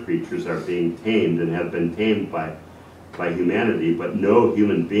sea creatures are being tamed and have been tamed by humanity, but no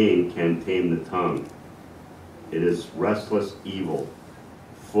human being can tame the tongue. It is restless evil,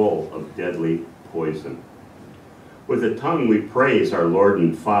 full of deadly poison. With the tongue we praise our Lord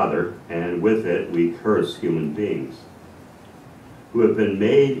and Father, and with it we curse human beings, who have been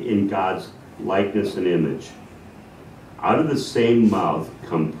made in God's likeness and image. Out of the same mouth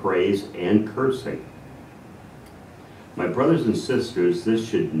come praise and cursing. My brothers and sisters, this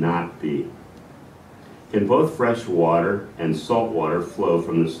should not be. Can both fresh water and salt water flow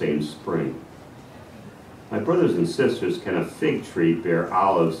from the same spring? My brothers and sisters, can a fig tree bear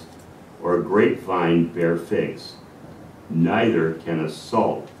olives or a grapevine bear figs? Neither can a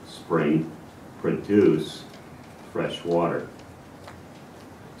salt spring produce fresh water.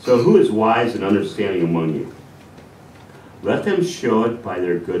 So who is wise and understanding among you? Let them show it by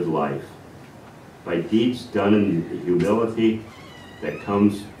their good life, by deeds done in the humility that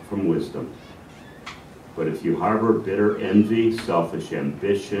comes from wisdom. But if you harbor bitter envy, selfish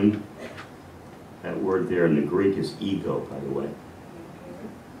ambition, that word there in the Greek is ego, by the way,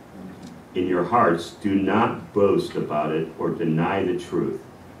 in your hearts, do not boast about it or deny the truth.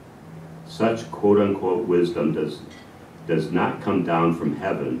 Such quote-unquote wisdom does not come down from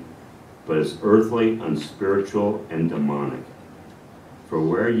heaven, but is earthly, unspiritual, and demonic. For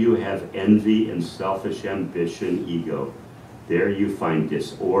where you have envy and selfish ambition, ego, there you find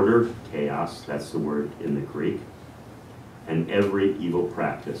disorder, chaos, that's the word in the Greek, and every evil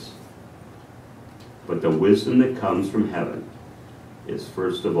practice. But the wisdom that comes from heaven is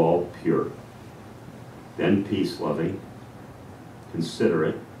first of all pure, then peace-loving,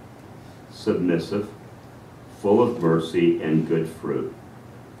 considerate, submissive, full of mercy and good fruit,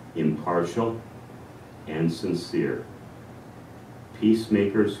 impartial and sincere.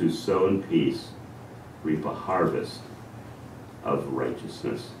 Peacemakers who sow in peace reap a harvest of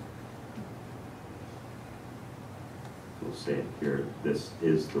righteousness. We'll say it here. This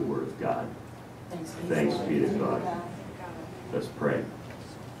is the word of God. Thanks be to God. Let's pray.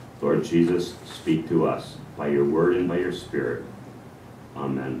 Lord Jesus, speak to us by your word and by your spirit.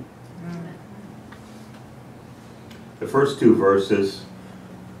 Amen. The first two verses,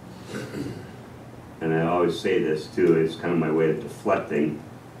 and I always say this too, it's kind of my way of deflecting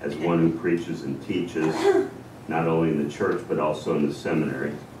as one who preaches and teaches, not only in the church but also in the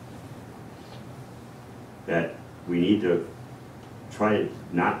seminary, that we need to try to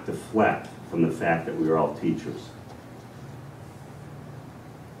not deflect from the fact that we are all teachers.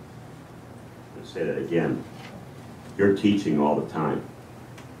 I'll say that again. You're teaching all the time.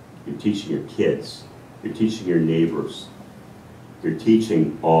 You're teaching your kids. You're teaching your neighbors. You're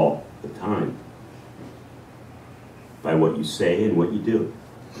teaching all the time by what you say and what you do.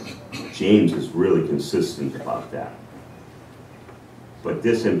 James is really consistent about that. But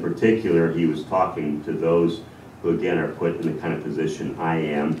this in particular, he was talking to those who again are put in the kind of position I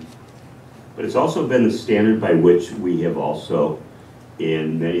am. But it's also been the standard by which we have also,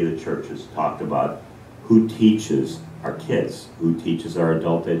 in many of the churches, talked about who teaches our kids, who teaches our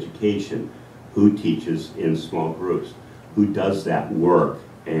adult education, who teaches in small groups, who does that work,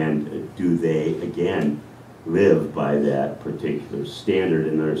 and do they, again, live by that particular standard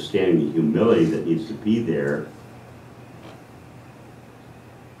and understanding the humility that needs to be there.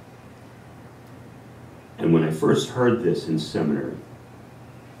 And when I first heard this in seminary,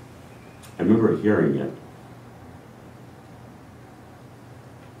 I remember hearing it.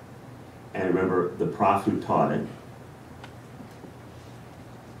 And I remember the prof who taught it.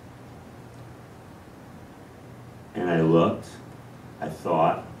 And I looked, I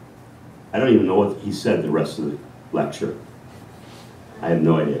thought, I don't even know what he said the rest of the lecture. I have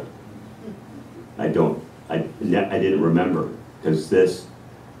no idea. I didn't remember, because this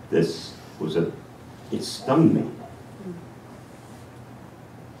was it stung me.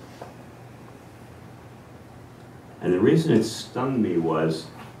 And the reason it stung me was,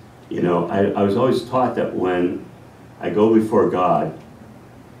 you know, I was always taught that when I go before God,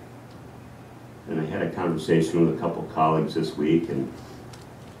 and I had a conversation with a couple colleagues this week, and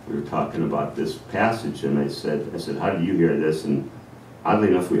we were talking about this passage, and I said, how do you hear this? And oddly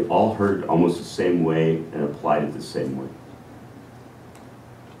enough, we all heard it almost the same way and applied it the same way.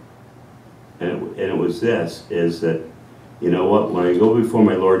 And it was this, is that, you know what, when I go before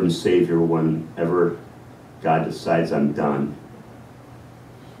my Lord and Savior, whenever God decides I'm done,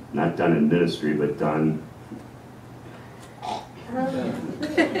 not done in ministry, but done,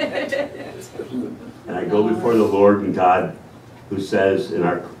 and I go before the Lord and God, who says in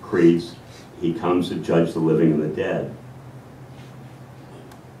our creeds, He comes to judge the living and the dead.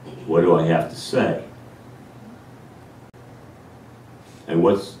 What do I have to say? And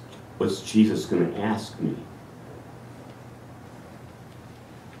what's Jesus going to ask me?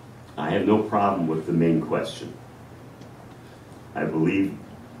 I have no problem with the main question. I believe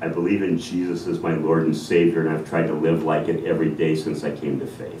in Jesus as my Lord and Savior, and I've tried to live like it every day since I came to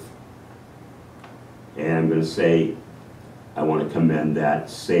faith. And I'm going to say, I want to commend that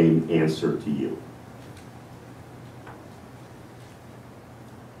same answer to you.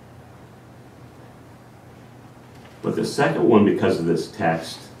 But the second one, because of this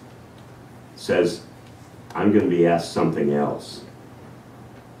text, says, I'm going to be asked something else.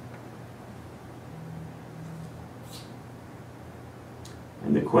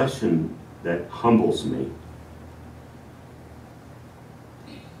 And the question that humbles me,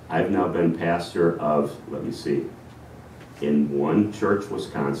 I've now been pastor of, let me see, in 1 church,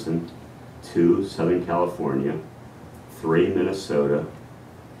 Wisconsin, 2 Southern California, 3 Minnesota,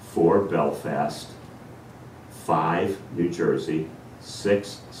 4 Belfast, 5 New Jersey,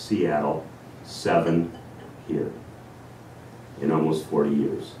 6 Seattle, 7 here, in almost 40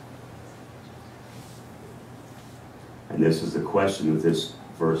 years. And this is the question that this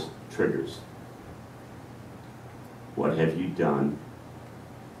verse triggers. What have you done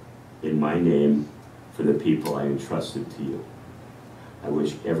in my name for the people I entrusted to you? I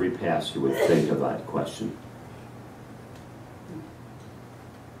wish every pastor would think of that question.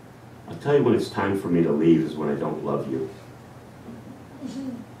 tell you when it's time for me to leave is when I don't love you.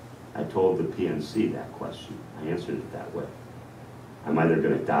 I told the PNC that question. I answered it that way. I'm either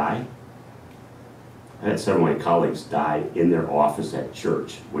going to die. I had several of my colleagues die in their office at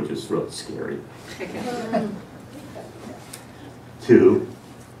church, which is really scary. 2,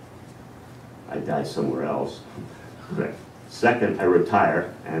 I die somewhere else. Okay. Second, I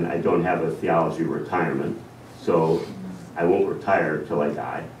retire, and I don't have a theology retirement, so I won't retire till I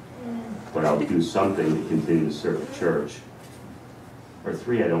die, but I'll do something to continue to serve the church. Or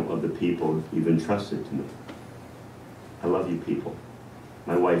 3, I don't love the people you've entrusted to me. I love you people.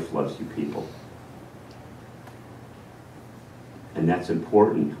 My wife loves you people. And that's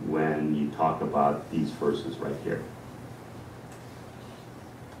important when you talk about these verses right here.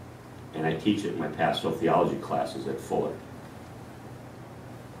 And I teach it in my pastoral theology classes at Fuller.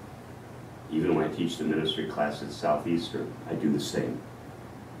 Even when I teach the ministry class at Southeastern, I do the same.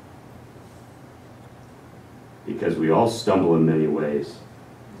 Because we all stumble in many ways.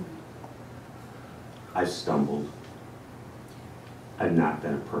 I stumbled. I've not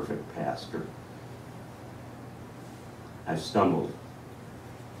been a perfect pastor. I've stumbled.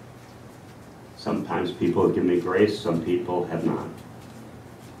 Sometimes people have given me grace, some people have not.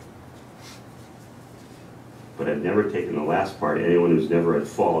 But I've never taken the last part. Anyone who's never at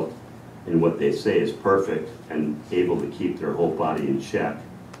fault in what they say is perfect and able to keep their whole body in check.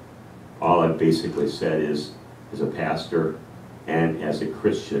 All I've basically said is, as a pastor and as a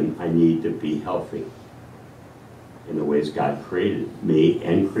Christian, I need to be healthy in the ways God created me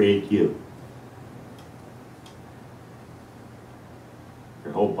and created you.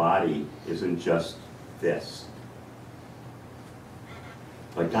 Your whole body isn't just this.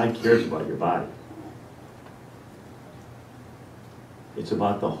 But God cares about your body. It's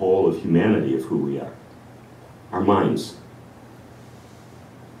about the whole of humanity of who we are. Our minds,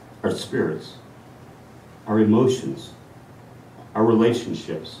 our spirits, our emotions, our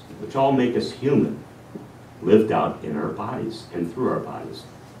relationships, which all make us human, lived out in our bodies and through our bodies.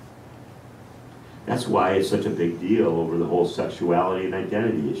 That's why it's such a big deal over the whole sexuality and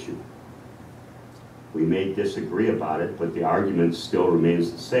identity issue. We may disagree about it, but the argument still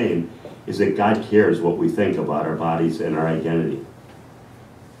remains the same, is that God cares what we think about our bodies and our identity.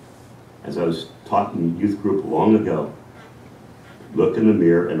 As I was taught in youth group long ago, look in the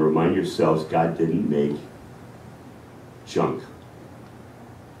mirror and remind yourselves God didn't make junk.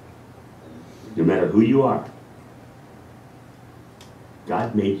 No matter who you are,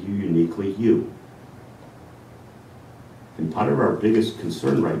 God made you uniquely you. And part of our biggest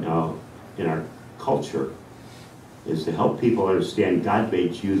concern right now in our culture is to help people understand God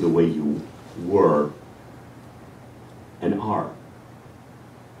made you the way you were and are.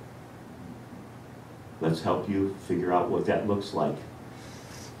 Let's help you figure out what that looks like,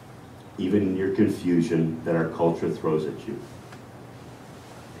 even in your confusion that our culture throws at you.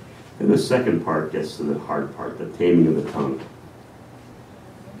 And the second part gets to the hard part, the taming of the tongue.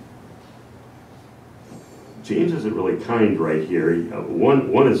 James isn't really kind right here.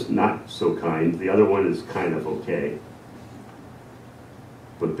 One is not so kind, the other one is kind of okay.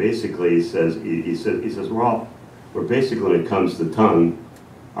 But basically he says we're basically, when it comes to tongue,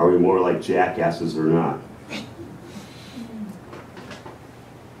 are we more like jackasses or not?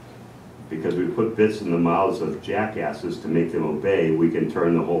 Because we put bits in the mouths of jackasses to make them obey, we can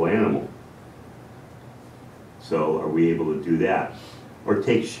turn the whole animal. So are we able to do that? Or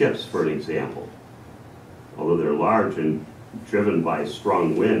take ships for an example. Although they're large and driven by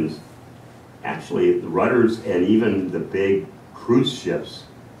strong winds, actually the rudders and even the big cruise ships,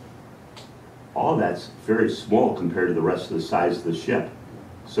 all that's very small compared to the rest of the size of the ship.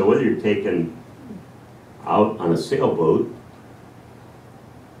 So whether you're taken out on a sailboat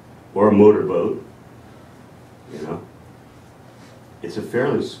or a motorboat, it's a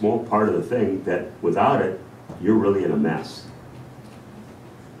fairly small part of the thing that without it, you're really in a mess.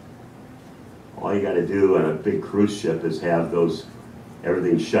 All you got to do on a big cruise ship is have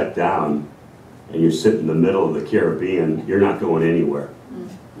everything shut down, and you're sitting in the middle of the Caribbean, you're not going anywhere.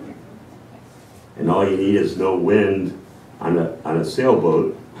 And all you need is no wind on a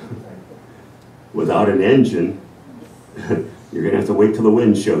sailboat without an engine. You're going to have to wait till the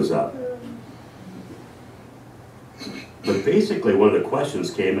wind shows up. But basically one of the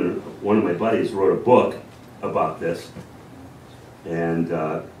questions came, and one of my buddies wrote a book about this, and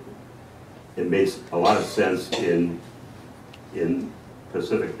it makes a lot of sense in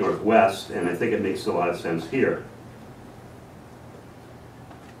Pacific Northwest, and I think it makes a lot of sense here.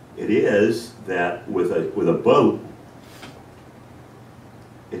 It is that with a boat,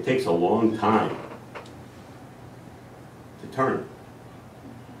 it takes a long time to turn it.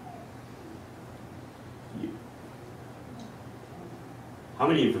 How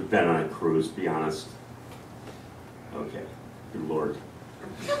many of you have been on a cruise, be honest? Okay, good Lord.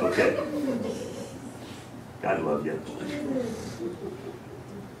 Okay. God love you.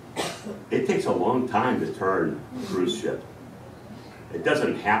 It takes a long time to turn a cruise ship. It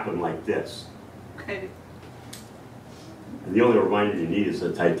doesn't happen like this. And the only reminder you need is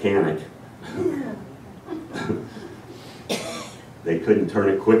the Titanic. They couldn't turn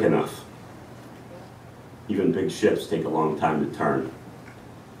it quick enough. Even big ships take a long time to turn.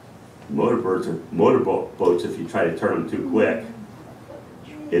 Motorboats, if you try to turn them too quick,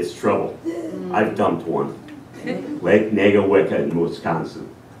 it's trouble. I've dumped one. Lake Nagawicca in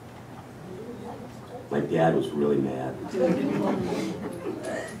Wisconsin. My dad was really mad.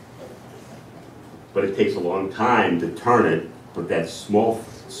 But it takes a long time to turn it, but that small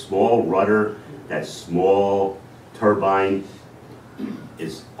rudder, that small turbine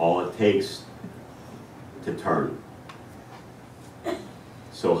is all it takes to turn.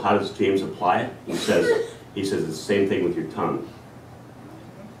 So how does James apply it? He says it's the same thing with your tongue.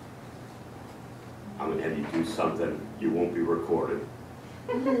 I'm going to have you do something you won't be recorded.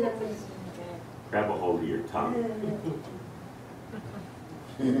 Grab a hold of your tongue.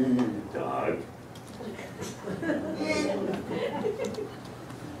 Dog.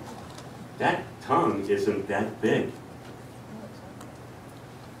 That tongue isn't that big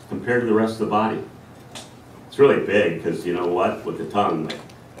compared to the rest of the body. It's really big because you know what? With the tongue,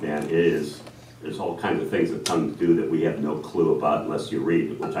 man, there's all kinds of things that tongues do that we have no clue about unless you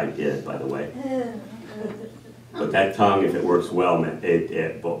read, which I did, by the way. But that tongue, if it works well, man,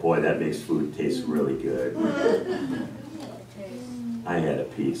 boy, that makes food taste really good. I had a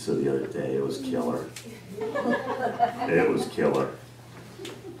pizza the other day. It was killer. It was killer.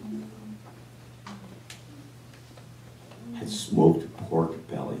 I had smoked pork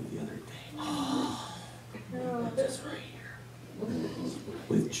belly the other day. Just right here.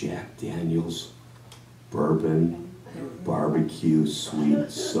 With Jack Daniels, bourbon, barbecue,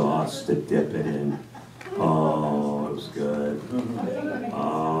 sweet sauce to dip it in. Oh, it was good.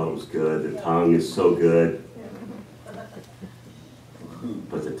 Oh, it was good. The tongue is so good.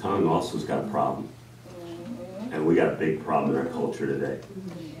 But the tongue also's got a problem. And we got a big problem in our culture today.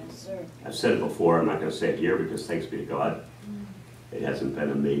 I've said it before, I'm not going to say it here because thanks be to God, it hasn't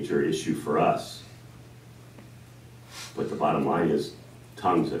been a major issue for us. But the bottom line is,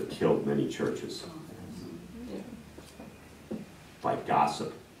 tongues have killed many churches by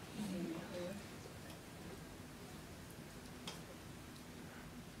gossip.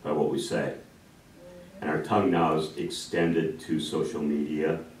 By what we say. And our tongue now is extended to social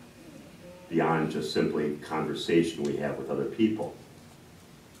media beyond just simply conversation we have with other people.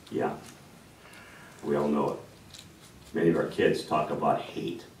 Yeah, we all know it. Many of our kids talk about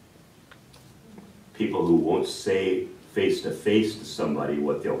hate. People who won't say face-to-face to somebody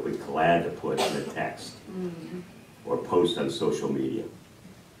what they'll be glad to put in a text or post on social media.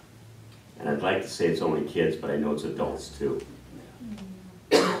 And I'd like to say it's only kids, but I know it's adults too.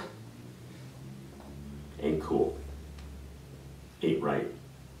 Ain't cool. Ain't right.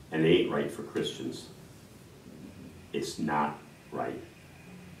 And it ain't right for Christians. It's not right.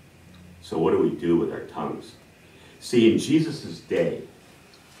 So what do we do with our tongues? See, in Jesus' day,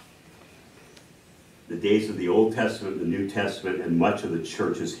 the days of the Old Testament, the New Testament, and much of the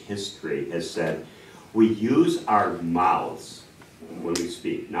church's history has said, we use our mouths when we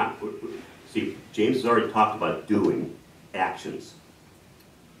speak. See, James has already talked about doing actions.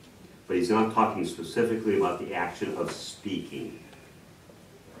 But he's not talking specifically about the action of speaking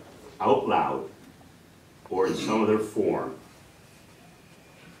out loud or in some other form.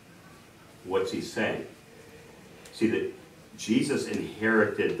 What's he saying? See, that Jesus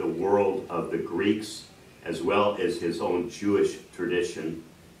inherited the world of the Greeks as well as his own Jewish tradition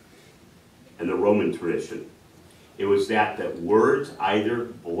and the Roman tradition. It was that words either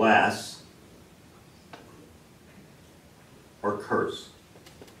bless or curse.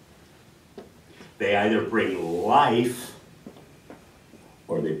 They either bring life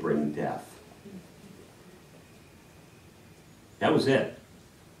or they bring death. That was it.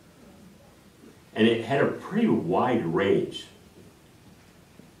 And it had a pretty wide range.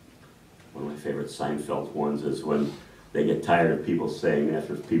 One of my favorite Seinfeld ones is when they get tired of people saying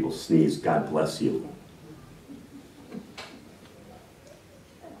after people sneeze, God bless you.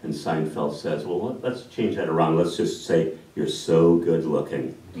 And Seinfeld says, well, let's change that around. Let's just say, you're so good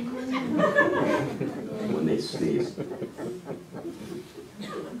looking. When they sneeze.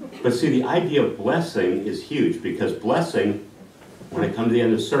 But see, the idea of blessing is huge because blessing, when I come to the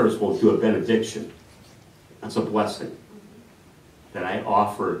end of service, we'll do a benediction. That's a blessing that I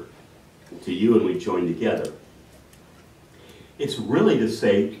offer to you and we join together. It's really to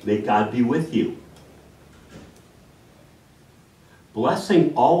say, may God be with you.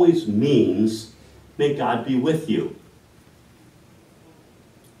 Blessing always means, may God be with you.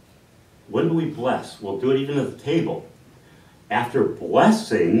 When do we bless? We'll do it even at the table. After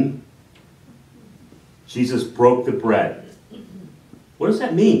blessing, Jesus broke the bread. What does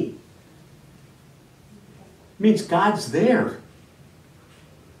that mean? It means God's there.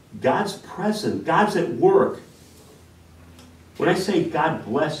 God's present. God's at work. When I say God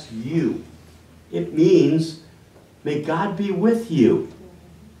bless you, it means may God be with you.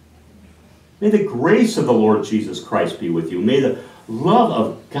 May the grace of the Lord Jesus Christ be with you. May the love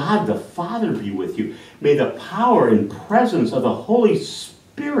of God the Father be with you. May the power and presence of the Holy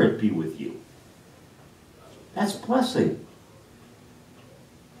Spirit be with you. That's blessing.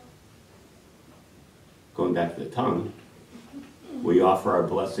 Going back to the tongue, we offer our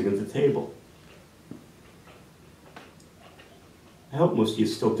blessing at the table. I hope most of you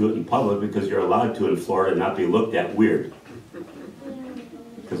still do it in public because you're allowed to in Florida and not be looked at weird.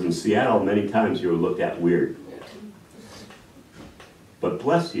 Because in Seattle, many times you were looked at weird. But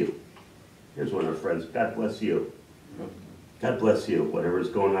bless you. Here's one of our friends. God bless you. God bless you, whatever is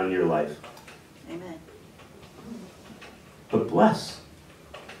going on in your life. Amen. But bless.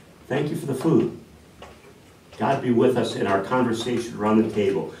 Thank you for the food. God be with us in our conversation around the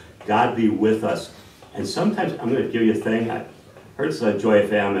table. God be with us. And sometimes, I'm going to give you a thing. I heard it's a Joy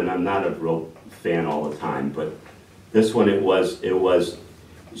FM, and I'm not a real fan all the time, but this one it was,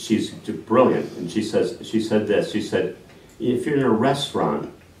 she's brilliant. And she said this, she said, if you're in a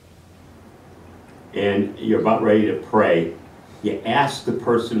restaurant and you're about ready to pray, you ask the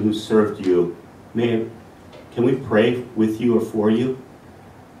person who served you, man, can we pray with you or for you?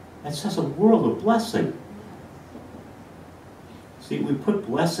 That says a world of blessing. See, we put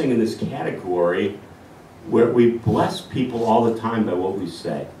blessing in this category where we bless people all the time by what we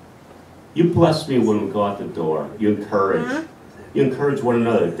say. You bless me when we go out the door. You encourage. You encourage one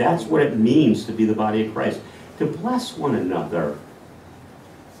another. That's what it means to be the body of Christ. To bless one another.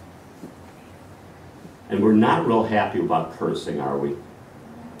 And we're not real happy about cursing, are we?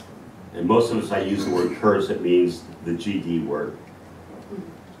 And most of us, I use the word curse, it means the GD word.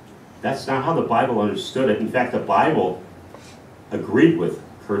 That's not how the Bible understood it. In fact, the Bible agreed with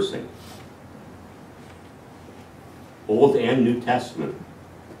cursing. Old and New Testament.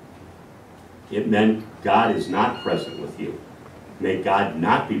 It meant God is not present with you. May God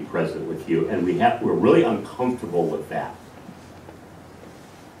not be present with you. And we're really uncomfortable with that.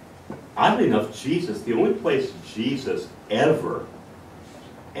 Oddly enough, Jesus, the only place Jesus ever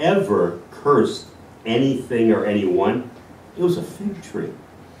cursed anything or anyone, it was a fig tree.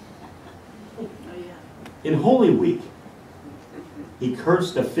 Oh, yeah. In Holy Week, he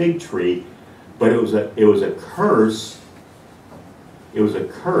cursed a fig tree, but it was a curse. It was a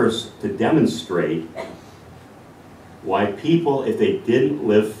curse to demonstrate why people, if they didn't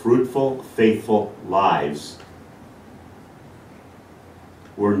live fruitful, faithful lives,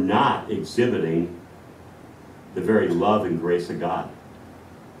 were not exhibiting the very love and grace of God.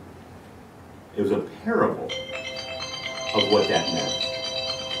 It was a parable of what that meant.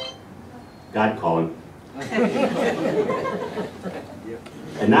 God calling.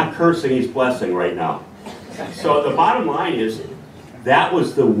 And not cursing, he's blessing right now. So the bottom line is, that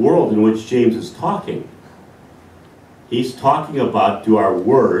was the world in which James is talking. He's talking about, do our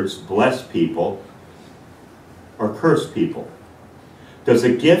words bless people or curse people? Does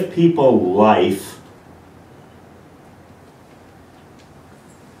it give people life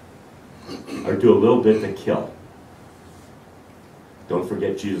or do a little bit to kill? Don't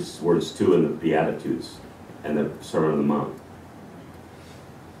forget Jesus' words too in the Beatitudes and the Sermon on the Mount.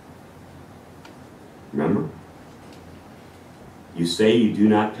 Remember? You say you do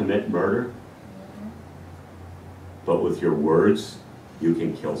not commit murder, but with your words, you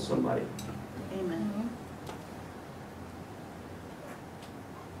can kill somebody. Amen.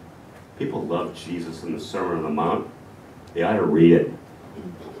 People love Jesus in the Sermon on the Mount. They ought to read it.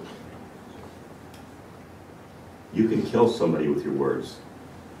 You can kill somebody with your words.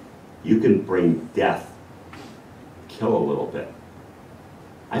 You can bring death, kill a little bit.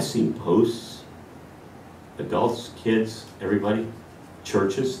 I've seen posts, adults, kids, everybody,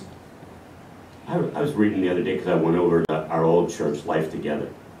 churches. I was reading the other day because I went over to our old church, Life Together,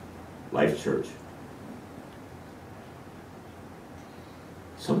 Life Church.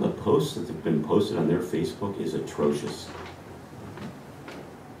 Some of the posts that have been posted on their Facebook is atrocious.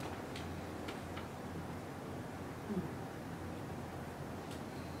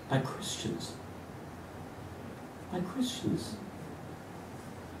 By Christians. By Christians.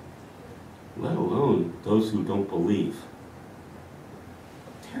 Let alone those who don't believe.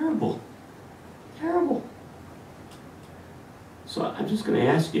 Terrible. Terrible. So I'm just going to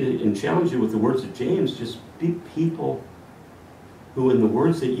ask you and challenge you with the words of James. Just be people who, in the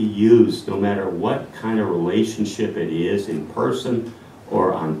words that you use, no matter what kind of relationship it is, in person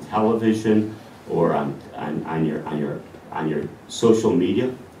or on television or on your social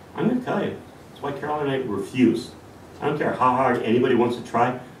media, I'm going to tell you. That's why Carol and I refuse. I don't care how hard anybody wants to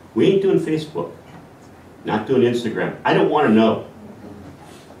try. We ain't doing Facebook. Not doing Instagram. I don't want to know.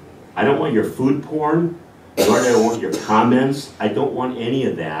 I don't want your food porn, nor do I want your comments. I don't want any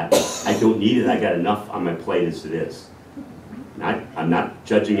of that. I don't need it. I got enough on my plate as it is. I'm not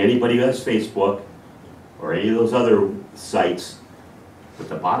judging anybody who has Facebook or any of those other sites. But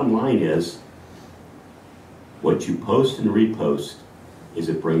the bottom line is, what you post and repost, is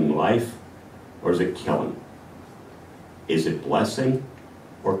it bringing life or is it killing? Is it blessing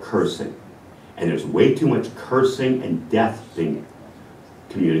or cursing? And there's way too much cursing and death being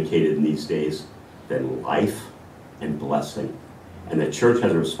communicated in these days than life and blessing. And the church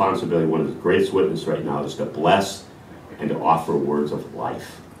has a responsibility. One of the greatest witnesses right now is to bless and to offer words of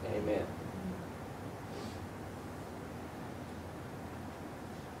life. Amen.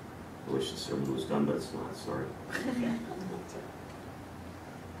 I wish the sermon was done, but it's not. Sorry.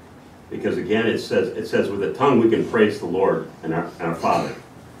 Because again, it says, with the tongue we can praise the Lord and our Father.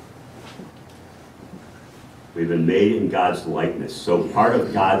 We've been made in God's likeness. So part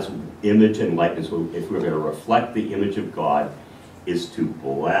of God's image and likeness, if we're going to reflect the image of God, is to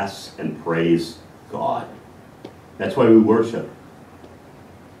bless and praise God. That's why we worship.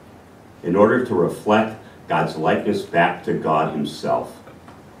 In order to reflect God's likeness back to God himself.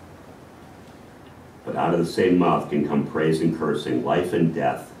 But out of the same mouth can come praise and cursing, life and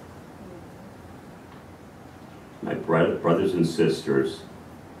death. My brothers and sisters,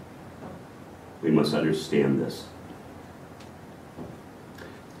 we must understand this.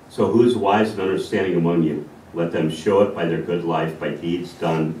 So who is wise and understanding among you? Let them show it by their good life, by deeds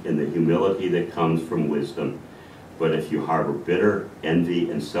done in the humility that comes from wisdom. But if you harbor bitter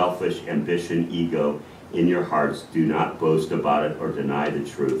envy and selfish ambition, ego in your hearts, do not boast about it or deny the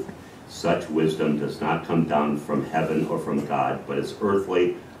truth. Such wisdom does not come down from heaven or from God, but is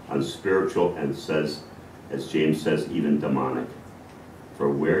earthly, unspiritual, and says, as James says, even demonic. For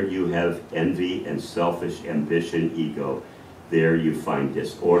where you have envy and selfish ambition, ego, there you find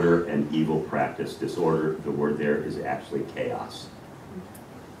disorder and evil practice. Disorder, the word there is actually chaos.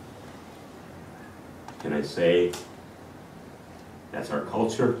 Can I say that's our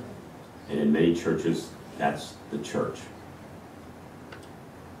culture? And in many churches, that's the church.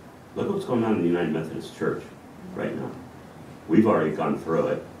 Look what's going on in the United Methodist Church right now. We've already gone through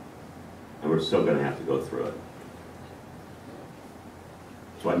it, and we're still going to have to go through it.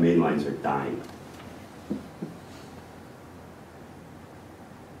 That's why main lines are dying.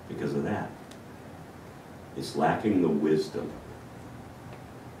 Because of that. It's lacking the wisdom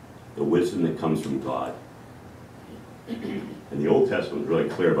that comes from God. And the Old Testament is really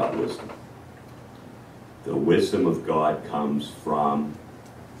clear about wisdom. The wisdom of God comes from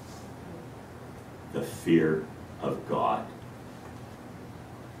the fear of God,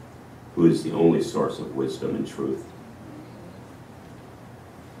 who is the only source of wisdom and truth.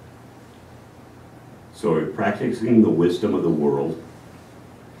 So are we practicing the wisdom of the world,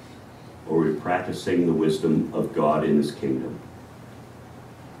 or are we practicing the wisdom of God in his kingdom?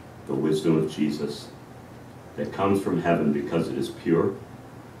 The wisdom of Jesus that comes from heaven because it is pure,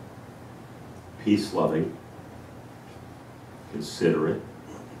 peace-loving, considerate,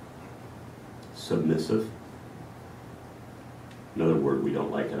 submissive. Another word we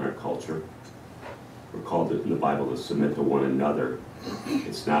don't like in our culture. We're called in the Bible to submit to one another.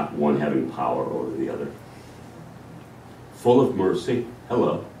 It's not one having power over the other. Full of mercy.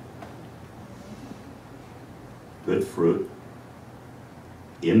 Hello. Good fruit.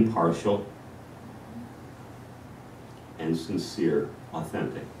 Impartial. And sincere.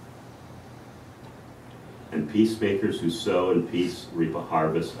 Authentic. And peacemakers who sow in peace reap a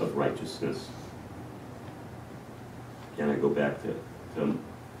harvest of righteousness. Again, I go back to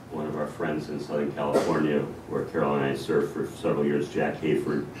one of our friends in Southern California, where Carol and I served for several years, Jack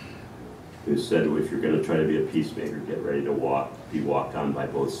Hayford, who said, if you're going to try to be a peacemaker, get ready to be walked on by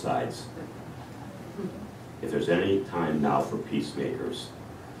both sides. If there's any time now for peacemakers,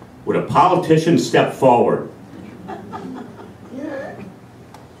 would a politician step forward?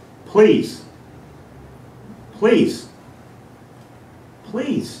 Please. Please.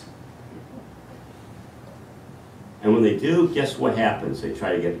 Please. And when they do, guess what happens? They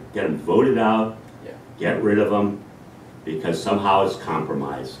try to get them voted out, get rid of them, because somehow it's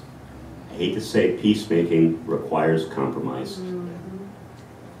compromise. I hate to say peacemaking requires compromise.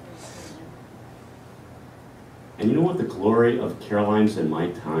 And you know what the glory of Caroline's in my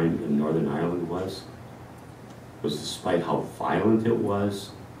time in Northern Ireland was? Was despite how violent it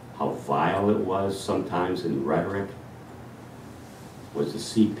was, how vile it was sometimes in rhetoric, was to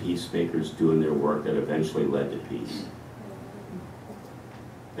see peacemakers doing their work that eventually led to peace.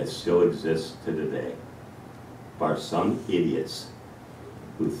 That still exists to today. Bar some idiots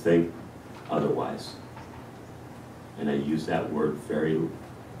who think otherwise. And I use that word very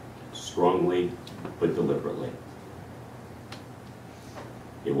strongly but deliberately.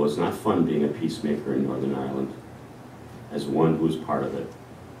 It was not fun being a peacemaker in Northern Ireland, as one who was part of it.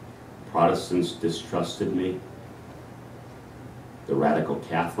 Protestants distrusted me. The radical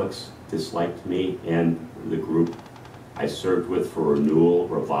Catholics disliked me and the group I served with for renewal,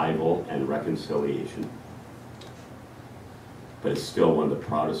 revival, and reconciliation. But it's still one of the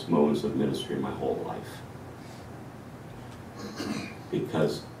proudest moments of ministry in my whole life.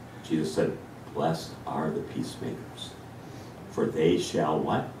 Because Jesus said, blessed are the peacemakers, for they shall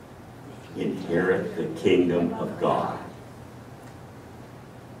what? Inherit the kingdom of God.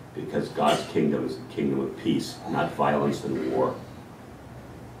 Because God's kingdom is a kingdom of peace, not violence and war,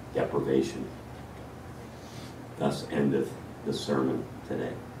 deprivation. Thus endeth the sermon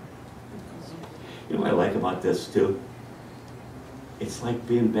today. You know what I like about this too? It's like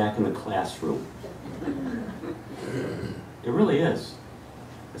being back in the classroom. It really is.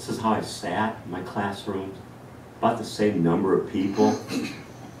 This is how I sat in my classroom, about the same number of people.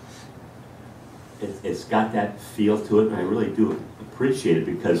 It's got that feel to it, and I really do appreciate it,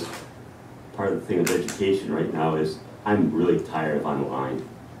 because part of the thing of education right now is I'm really tired of online.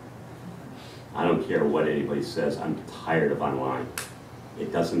 I don't care what anybody says, I'm tired of online.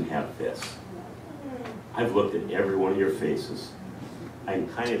 It doesn't have this. I've looked at every one of your faces. I can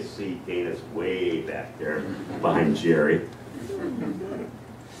kind of see Dana's way back there behind Jerry.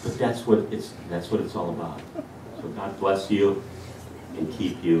 But that's what it's all about. So God bless you and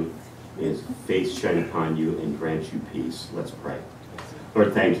keep you. May His face shine upon you and grant you peace. Let's pray.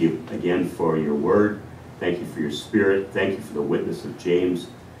 Lord, thank you again for your word. Thank you for your spirit. Thank you for the witness of James.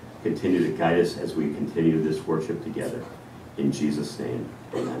 Continue to guide us as we continue this worship together. In Jesus' name,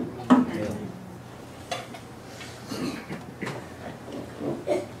 amen. Amen.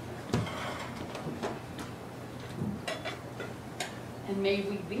 And may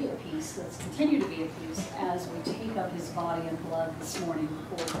we be at peace. Let's continue to be at peace as we take up His body and blood this morning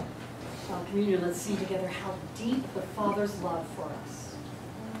for communion. Let's see together how deep the Father's love for us.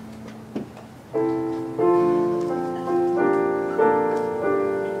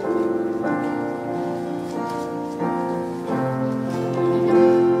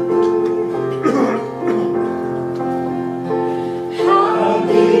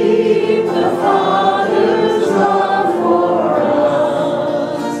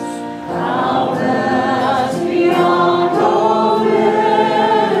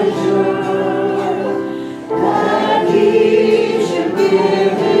 Should be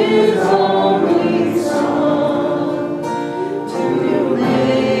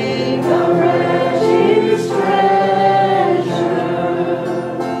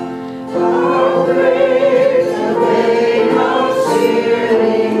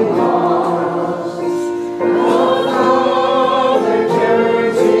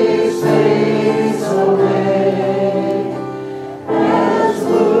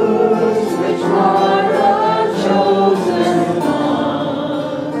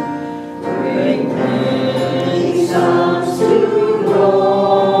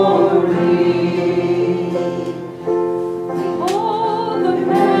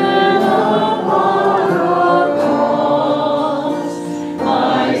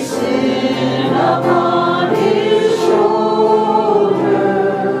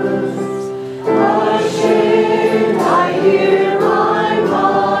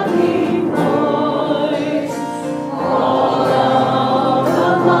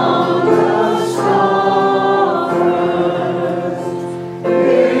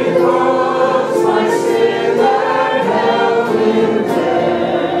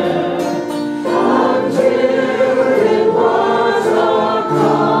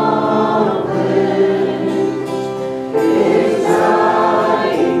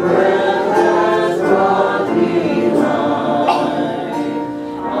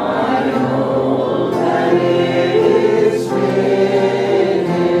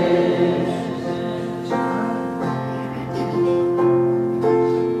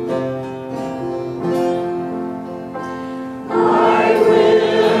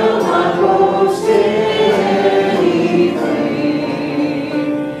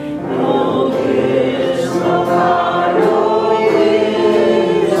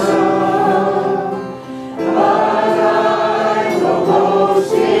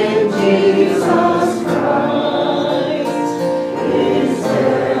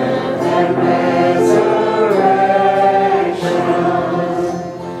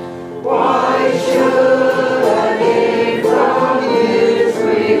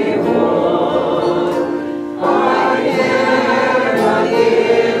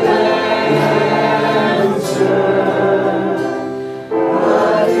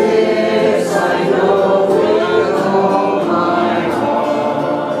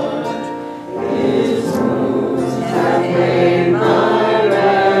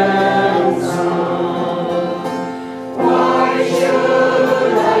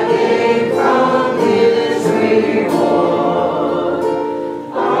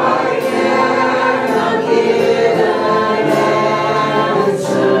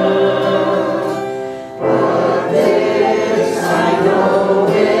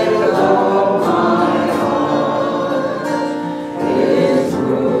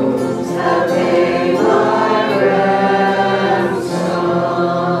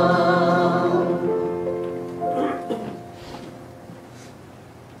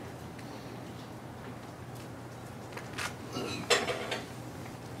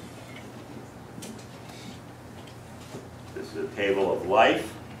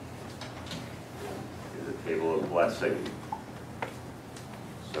table of blessing.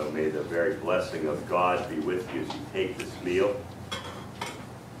 So may the very blessing of God be with you as you take this meal.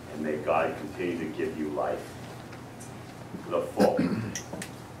 And may God continue to give you life, the full, and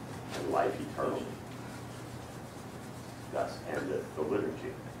life eternal. Thus endeth the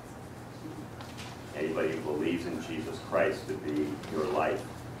liturgy. Anybody who believes in Jesus Christ to be your life,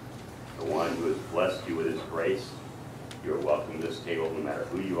 the one who has blessed you with his grace, you are welcome to this table no matter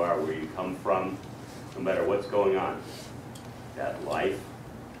who you are, where you come from, no matter what's going on. That life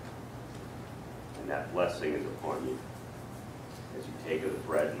and that blessing is upon you as you take of the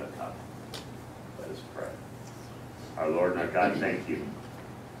bread and the cup. Let us pray. Our Lord and our God, thank you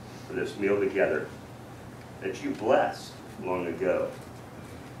for this meal together that you blessed long ago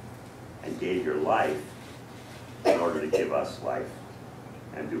and gave your life in order to give us life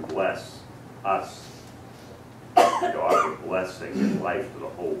and to bless us and to offer blessing and life to the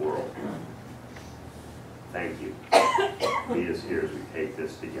whole world. Thank you. Meet us here as we take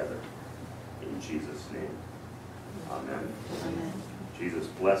this together. In Jesus' name. Amen. Amen. Jesus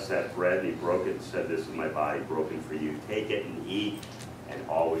blessed that bread and he broke it and said, "This is my body broken for you. Take it and eat and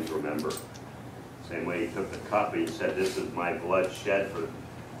always remember." Same way he took the cup and he said, "This is my blood shed for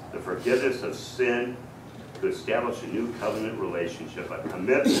the forgiveness of sin, to establish a new covenant relationship, a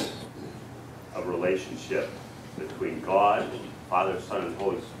commitment of relationship between God, Father, Son, and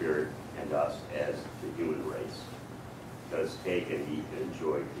Holy Spirit, and us as the human race. Let us take and eat and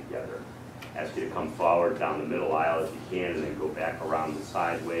enjoy together. Ask you to come forward down the middle aisle if you can, and then go back around the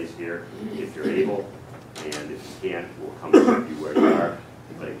sideways here if you're able. And if you can't, we'll come with you where you are.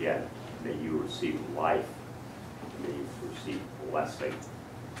 But again, may you receive life. May you receive blessing.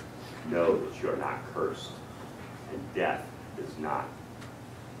 Know that you are not cursed, and death is not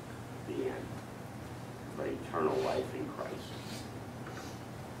the end, but eternal life in Christ.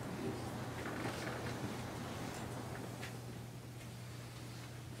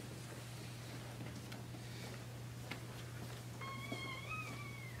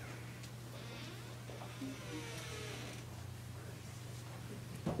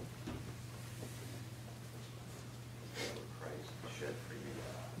 Christ shed for you.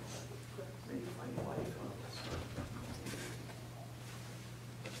 May you find life on this earth.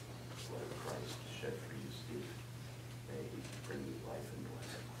 Blood of Christ shed for you, Steve. May he bring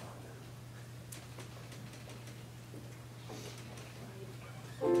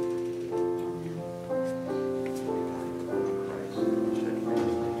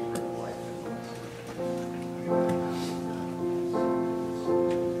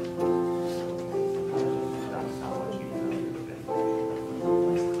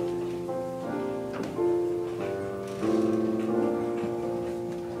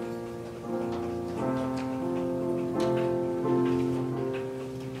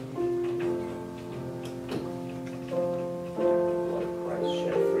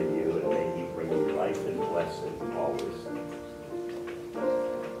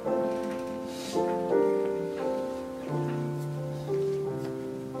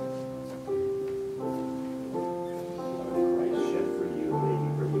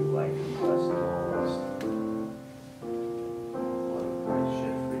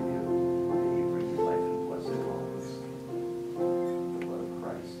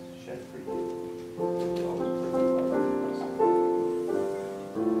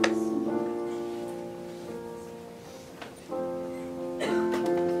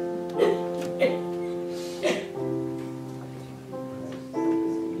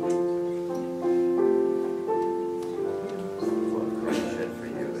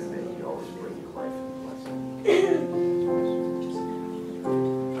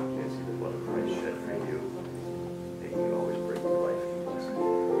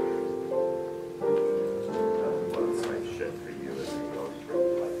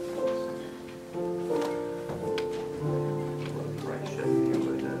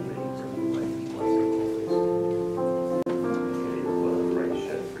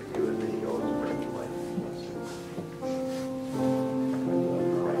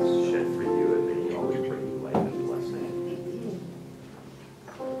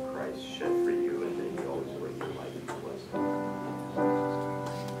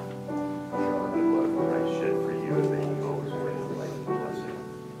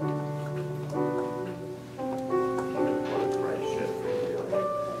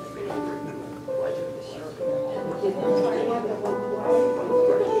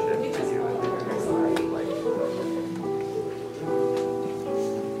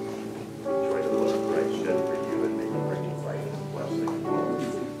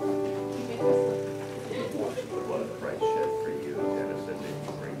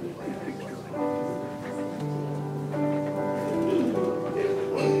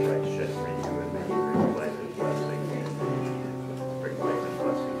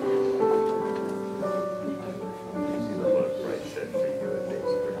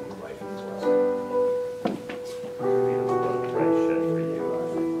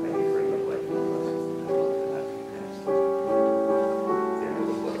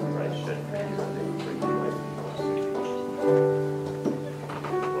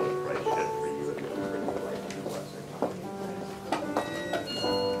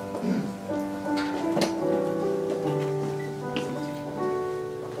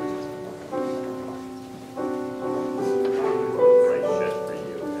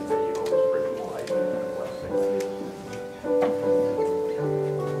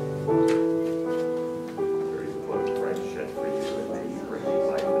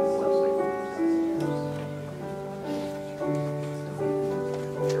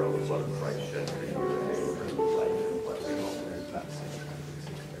blood of Christ shed for you, and bring life and blessing all there.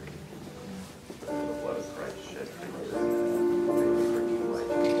 The blood of Christ shed for you, and bring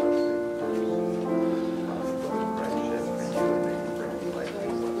life and blessing. The blood of Christ shed for you, and bring life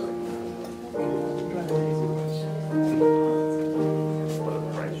and blessing. The blood of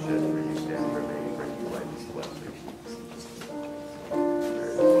Christ shed for you, stand for me, bring you life and blessing.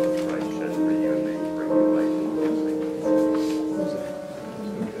 The blood of Christ shed for you, and bring you life and blessing.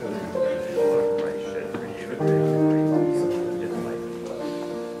 The blood of Christ shed for you, and bring his life and blessing.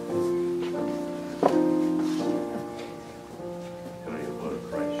 Tony, the blood of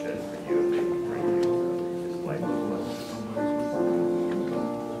Christ shed for you, and bring you his life and blessing.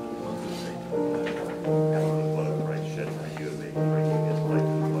 Now the blood of Christ shed for you, and bring you his life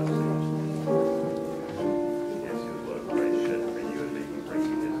and blessing. Yes, the blood of Christ shed for you, and bring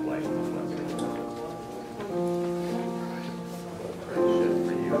you his life and blessing. The blood of Christ shed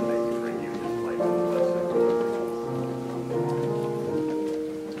for you, and bring you his life and blessing.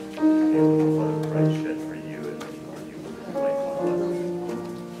 And the blood of Christ shed for you, and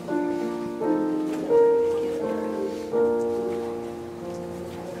bring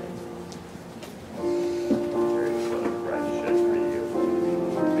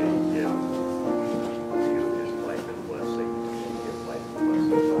you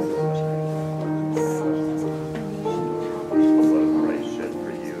his life and blessing. The blood of Christ shed for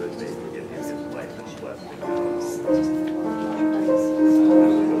you, may he give you his life and blessing. His life and blessing. The blood of Christ shed for you, and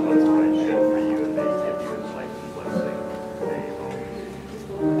may he give you his life and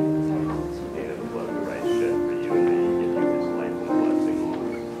blessing.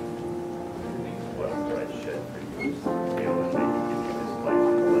 The blood of Christ shed for you, and may he give you his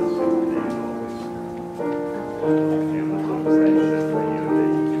life and blessing. And the blood of Christ shed for you, and may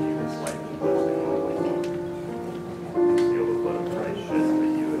he give you his life and blessing. The blood of Christ shed for you, and may he give you his life and blessing today and always. And the blood of Christ shed for you, and may he give you his life and blessing always. Seal the blood of Christ shed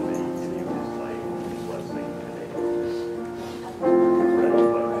for you, and may he give you his life and blessing today. Spread the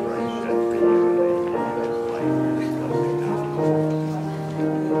blood of Christ shed for you, and may he give you his life and his blessing now and always.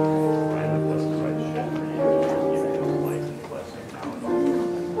 Spread the blood of Christ shed for you, and may he give you his life and blessing now and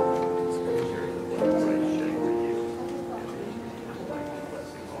always. Share the blood of Christ shed for you, and may he give you his life and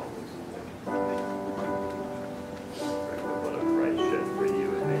blessing always. Spread the blood of Christ shed for you,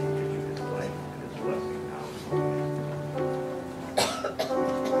 and may he give you his life and his blessing now and always.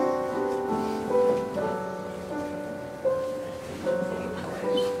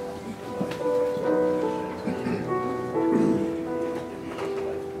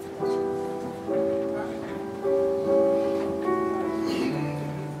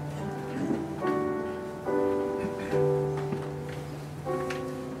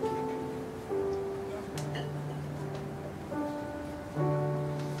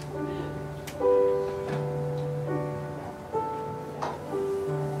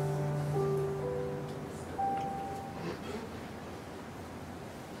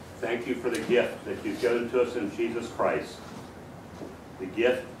 Thank you for the gift that you've given to us in Jesus Christ. The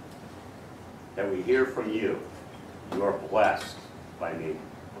gift that we hear from you. You are blessed by me.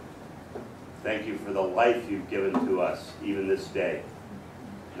 Thank you for the life you've given to us even this day.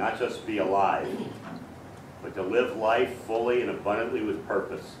 Not just be alive, but to live life fully and abundantly with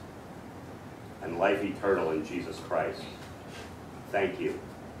purpose. And life eternal in Jesus Christ. Thank you.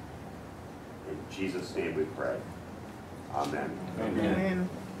 In Jesus' name we pray. Amen. Amen.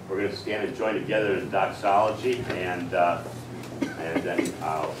 We're going to stand and join together in doxology, and then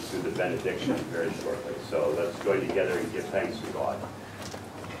I'll do the benediction very shortly. So let's join together and give thanks to God.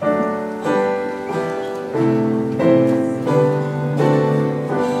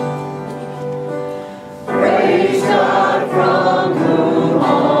 Praise God from whom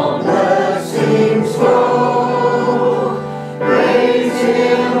all blessings flow. Praise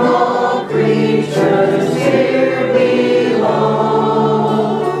Him, all creatures here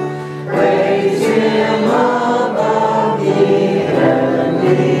below. Praise Him above the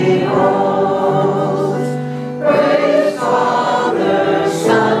heavenly hosts. Praise Father,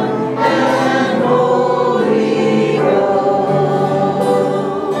 Son, and Holy Ghost.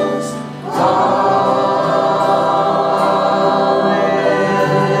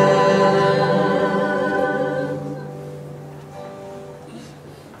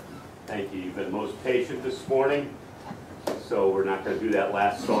 Thank you. You've been most patient this morning. So we're not going to do that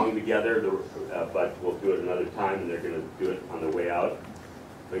last song together, but we'll do it another time, and they're going to do it on the way out.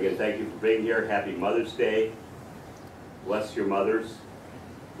 But again, thank you for being here. Happy Mother's Day. Bless your mothers.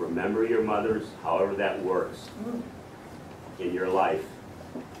 Remember your mothers, however that works in your life.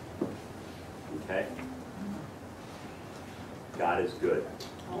 Okay? God is good.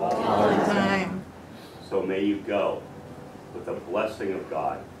 All the time. So may you go with the blessing of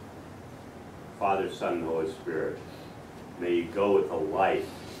God Father, Son, and Holy Spirit. May you go with the life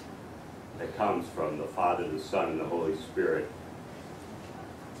that comes from the Father, the Son, and the Holy Spirit.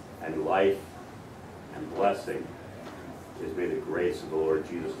 And life and blessing is may the grace of the Lord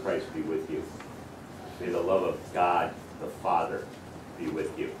Jesus Christ be with you. May the love of God, the Father, be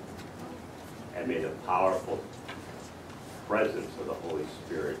with you. And may the powerful presence of the Holy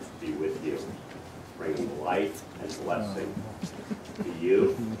Spirit be with you, bringing life and blessing to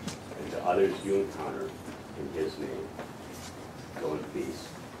you and to others you encounter in His name. Go in peace.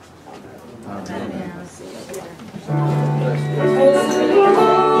 Amen. Amen.